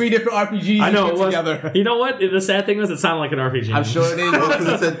confused. That was like 3 different RPGs. I know it was. Together. You know what? The sad thing was, it sounded like an RPG. I'm sure it is. Well, because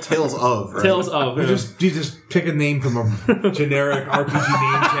it said Tales of. Right? Tales of. You just pick a name from a generic RPG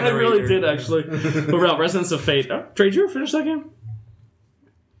name generator. I really did actually. But real Resonance of Fate. Trey, did you ever finish that game?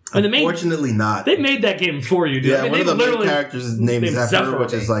 And Unfortunately not. They made that game for you, dude. Yeah, one of the main characters' name is Zephyr,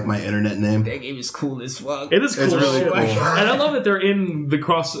 which is like my internet name. That game is cool as fuck. It is cool. It's really cool. And I love that they're in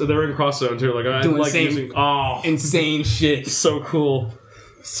Crosszone too. Like I Doing like using insane shit. So cool.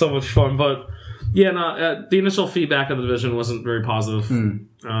 So much fun. But yeah, no, the initial feedback of the Division wasn't very positive.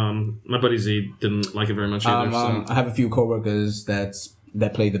 My buddy Z didn't like it very much either. I have a few coworkers that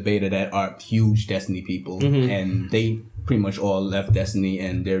play the beta that are huge Destiny people, and they pretty much all left Destiny,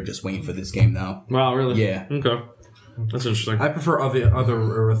 and they're just waiting for this game now. Wow, really? Yeah. Okay. That's interesting. I prefer other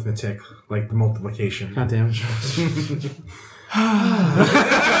arithmetic, like the multiplication. God damn it.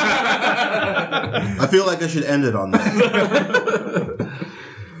 I feel like I should end it on that.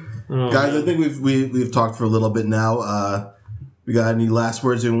 Guys, I think we've talked for a little bit now. We got any last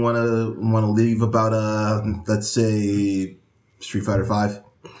words you want to leave about let's say Street Fighter V?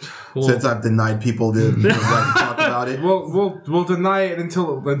 Since I've denied people the right to talk about it. We'll deny it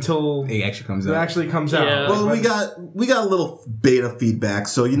until it actually comes out. Yeah. Well, we got a little beta feedback.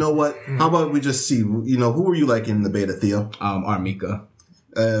 So you know what? How about we just see? Who were you like in the beta, Theo? Armika.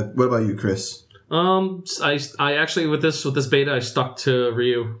 What about you, Chris? I actually with this beta I stuck to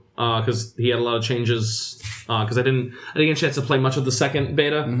Ryu because he had a lot of changes. Because I didn't get a chance to play much of the second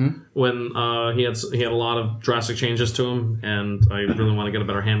beta when he had a lot of drastic changes to him, and I really want to get a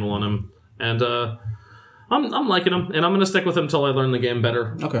better handle on him. And I'm liking him, and I'm gonna stick with him until I learn the game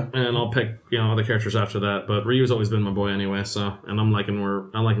better. Okay. And I'll pick other characters after that. But Ryu's always been my boy anyway, so I'm liking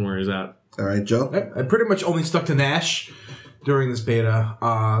where he's at. All right, Joe. I pretty much only stuck to Nash during this beta.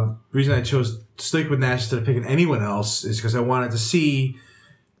 The reason I chose to stick with Nash instead of picking anyone else is because I wanted to see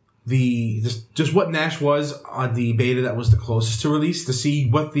just what Nash was on the beta that was the closest to release, to see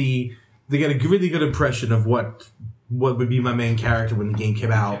what they get a really good impression of what would be my main character when the game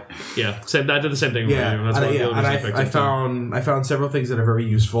came out. Yeah, I did the same thing. Yeah, with Ryu. and I found several things that are very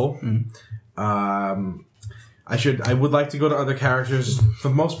useful. I would like to go to other characters for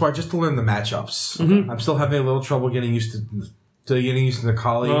the most part just to learn the matchups. I'm still having a little trouble getting used to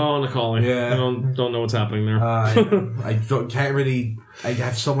Necalli. Oh, Necalli. Yeah. I don't know what's happening there. I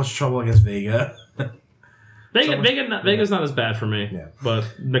have so much trouble against Vega. Vega's not as bad for me. Yeah. But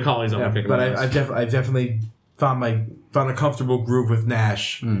Necalli's on the kick. But I've definitely found a comfortable groove with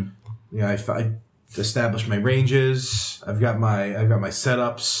Nash. I established my ranges. I've got my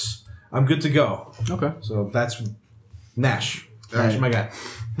setups. I'm good to go. Okay. So that's Nash. All Nash, right. my guy.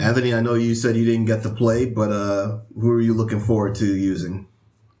 Anthony, I know you said you didn't get to play, but who are you looking forward to using?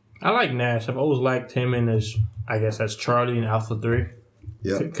 I like Nash. I've always liked him in his, I guess that's Charlie in Alpha 3.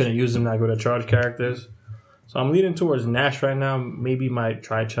 Yeah. Couldn't use him not go to charge characters. So I'm leaning towards Nash right now. Maybe might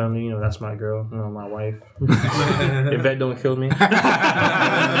try Chun-Li. That's my girl. My wife. If that don't kill me.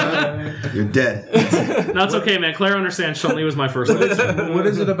 You're dead. No, it's okay, man. Claire understands. Chun-Li was my first. What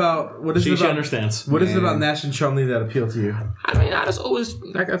is it about? She understands. What is it about Nash and Chun-Li that appeal to you? I mean, I just always,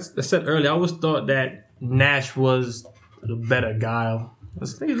 like I said earlier, I always thought that Nash was the better Guile.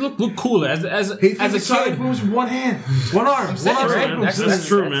 He look cooler as a kid. Moves with one hand, one arm, That's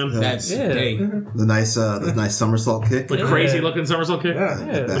true, man. That's The nice somersault kick. The crazy looking somersault kick.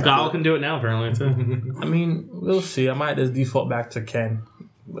 Yeah. The Guile can do it now, apparently too. I mean, we'll see. I might just default back to Ken.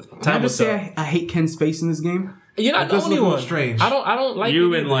 Can I will just tell. say I hate Ken's face in this game? You're not It the does only look a little one. strange. I don't like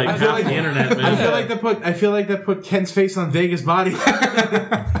You it and either. like I feel half like- the internet, man. I feel like they put Ken's face on Vega's body.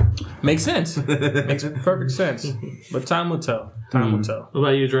 Makes sense. Makes perfect sense. But time will tell. Time will tell. What about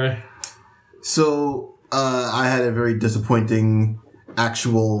you, Dre? So I had a very disappointing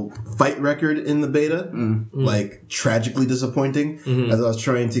actual fight record in the beta, like tragically disappointing. As I was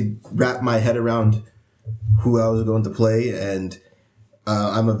trying to wrap my head around who I was going to play, and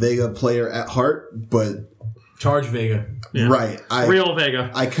I'm a Vega player at heart, but Charge Vega. right, Real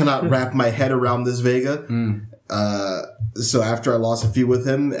Vega. I cannot wrap my head around this Vega. So after I lost a few with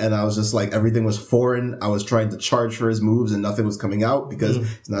him, and I was just like, everything was foreign. I was trying to charge for his moves, and nothing was coming out because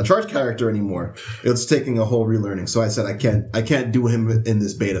he's not a charge character anymore. It's taking a whole relearning. So I said, I can't do him in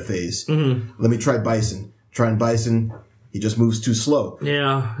this beta phase. Let me try Bison. Trying Bison, he just moves too slow.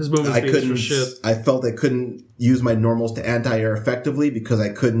 Yeah, his movement I speed is couldn't. for shit. I felt I couldn't use my normals to anti-air effectively because I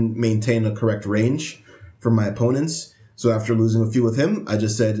couldn't maintain a correct range for my opponents. So after losing a few with him, I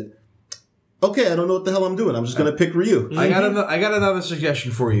just said, okay, I don't know what the hell I'm doing. I'm just going to pick Ryu. I got another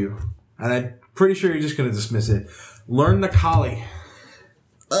suggestion for you, and I'm pretty sure you're just going to dismiss it. Learn the Kali.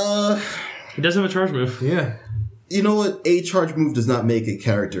 He doesn't have a charge move. Yeah. You know what? A charge move does not make a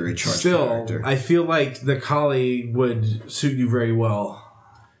character a charge Still, character. I feel like the Kali would suit you very well.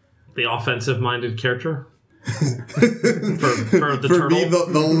 The offensive-minded character. for the For turtle. me,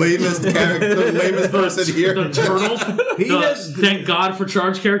 the lamest character, the lamest person here. The turtle. Thank God for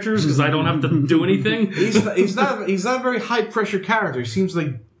charge characters because I don't have to do anything. He's not a very high pressure character. He seems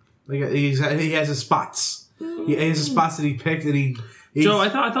like he has his spots. He has his spots that he picked, and he's, Joe, I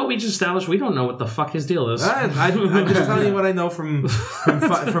thought we just established we don't know what the fuck his deal is. I'm just telling you what I know from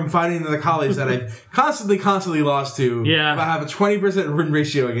fighting the Kalis that I've constantly lost to. Yeah. I have a 20% win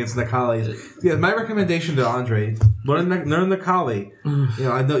ratio against the Kalis. Yeah, my recommendation to Andre: learn the Kali.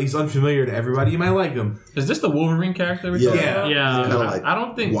 I know he's unfamiliar to everybody. You might like him. Is this the Wolverine character we're Yeah. talking about? Yeah. Kinda like I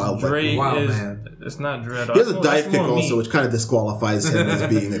don't think Wild Dre Wild is. Man. It's not Dre. he has a dive kick also, which kind of disqualifies him as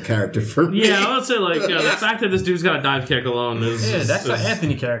being a character for me. Yeah, I would say the fact that this dude's got a dive kick alone is That's an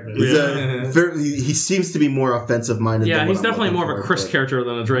Anthony character. He's he seems to be more offensive minded. Yeah, than he's what I'm definitely looking more of a for, Chris but- character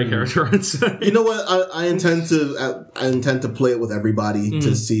than a Dre character. I'd say. You know what? I intend to play it with everybody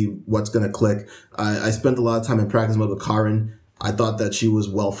to see what's going to click. I spent a lot of time in practice mode with Karin. I thought that she was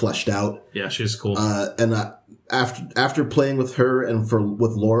well fleshed out, Yeah, she's cool. and after playing with her and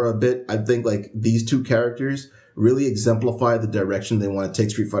with Laura a bit, I think like these two characters really exemplify the direction they want to take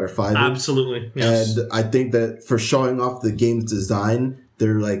Street Fighter V in. Absolutely. Yes. And I think that for showing off the game's design,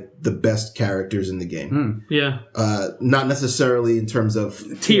 they're like the best characters in the game. Yeah. Not necessarily in terms of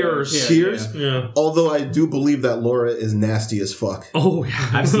Tears. tiers. Yeah. Although I do believe that Laura is nasty as fuck. Oh yeah.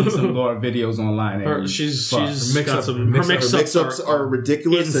 I've seen some Laura videos online. And She's fuck. got some. Her Her mix-ups mix-ups are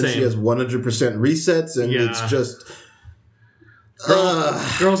ridiculous, and insane. she has 100% resets, and Yeah. it's just...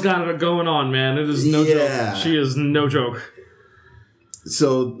 Girl's got it going on, man. It is no Yeah. joke. She is no joke.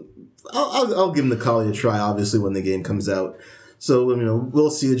 So I'll give him the Kali a try, obviously, when the game comes out. So, we'll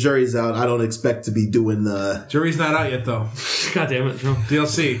see. The jury's out. I don't expect to be doing the... Jury's not out yet though. God damn it, Joe.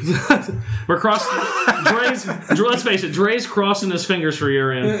 DLC. We're crossing. Let's face it. Dre's crossing his fingers for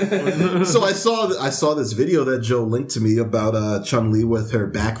year end. So I saw this video that Joe linked to me about Chun-Li with her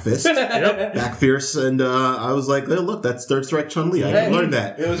back fist, back fierce, and I was like, "Hey, look, that's Third Strike Chun-Li. I can learn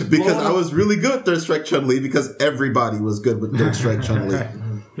that because I was really good at Third Strike Chun-Li because everybody was good with Third Strike Chun-Li."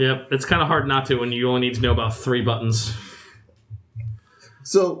 Yep. It's kind of hard not to when you only need to know about 3 buttons.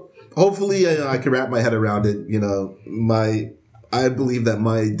 So hopefully I can wrap my head around it. I believe that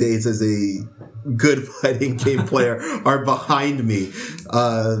my days as a good fighting game player are behind me.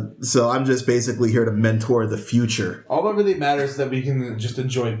 So I'm just basically here to mentor the future. All that really matters is that we can just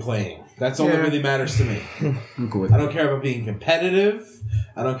enjoy playing. That's all that really matters to me. I'm cool with I that. don't care about being competitive.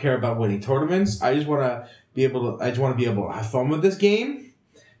 I don't care about winning tournaments. I just want to be able to have fun with this game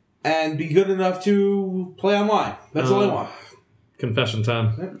and be good enough to play online. That's all I want. Confession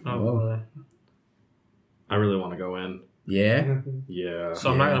time. Oh, I really want to go in. Yeah. Yeah. so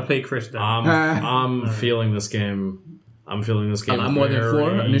I'm not gonna play Chris then. I'm feeling this game. I'm feeling this game. I'm more than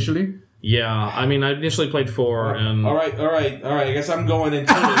 4 initially. Yeah, I mean, I initially played 4, and All right. I guess I'm going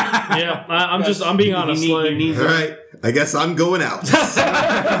into it. yeah, I'm being honest. All right, I guess I'm going out.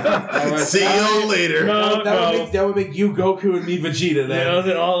 All right. See you later. No, That would make you Goku and me Vegeta. Then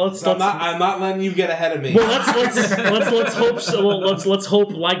I'm not letting you get ahead of me. Well, let's hope. Let's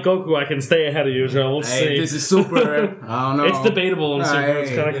hope like Goku, I can stay ahead of you, Joe. We'll Hey, see. this is super. I don't know. It's debatable in Super. Hey.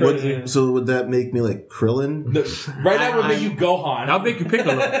 It's kind of crazy. So would that make me like Krillin? Right now, we'll make you Gohan. I'll make you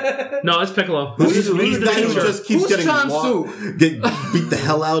Piccolo. No, it's Piccolo. Who's He's the the guy who teacher. just keeps Who's getting Chansu? get beat the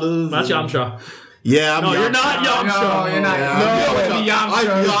hell out of? That's Yamcha. Yeah, I'm No, you're Yamcha. not Yamcha. No, you're not. Yeah. You don't want to be I'm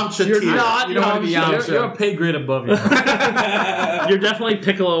Yamcha. Yamcha You're tier. not. You don't want to be Yamcha. Yamcha. You're a pay grade above you. You're definitely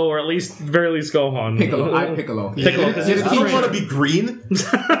Piccolo, or at least very least Gohan. Piccolo. I'm Piccolo. Piccolo. I don't want to be green.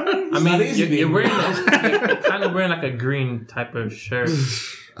 I mean, you're wearing you're kind of wearing like a green type of shirt.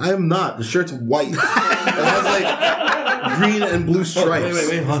 I am not. The shirt's white. It has like green and blue stripes.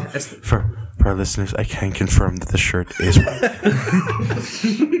 Wait, hold on. For our listeners, I can confirm that the shirt is white.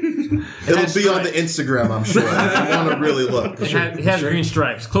 It'll be on the Instagram, I'm sure. If you want to really look. It has green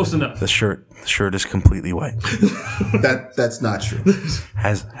stripes. Close enough. The shirt is completely white. That's not true.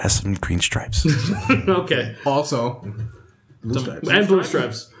 Has some green stripes. Okay. Also, And blue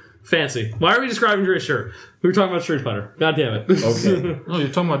stripes. Fancy. Why are we describing Dre's shirt? We were talking about Street Fighter. God damn it. Okay. Oh, you're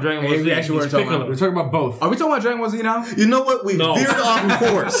talking about Dragon Ball Z. we actually were He's talking Piccolo. We're talking about both. are we talking about Dragon Ball Z now? You know what? We No. veered off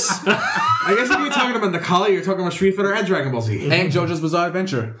course. I guess if you're talking about Nakali, you're talking about Street Fighter and Dragon Ball Z. And JoJo's Bizarre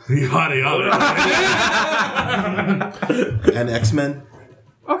Adventure. Yada yada. And X-Men.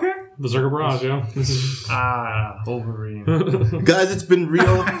 Okay. Berserker Barrage, yeah. Wolverine. Guys, it's been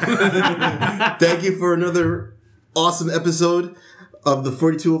real. Thank you for another awesome episode of the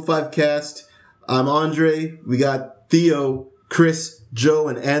 4205 cast. I'm Andre. We got Theo, Chris, Joe,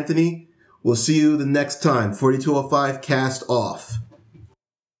 and Anthony. We'll see you the next time. 4205 cast off.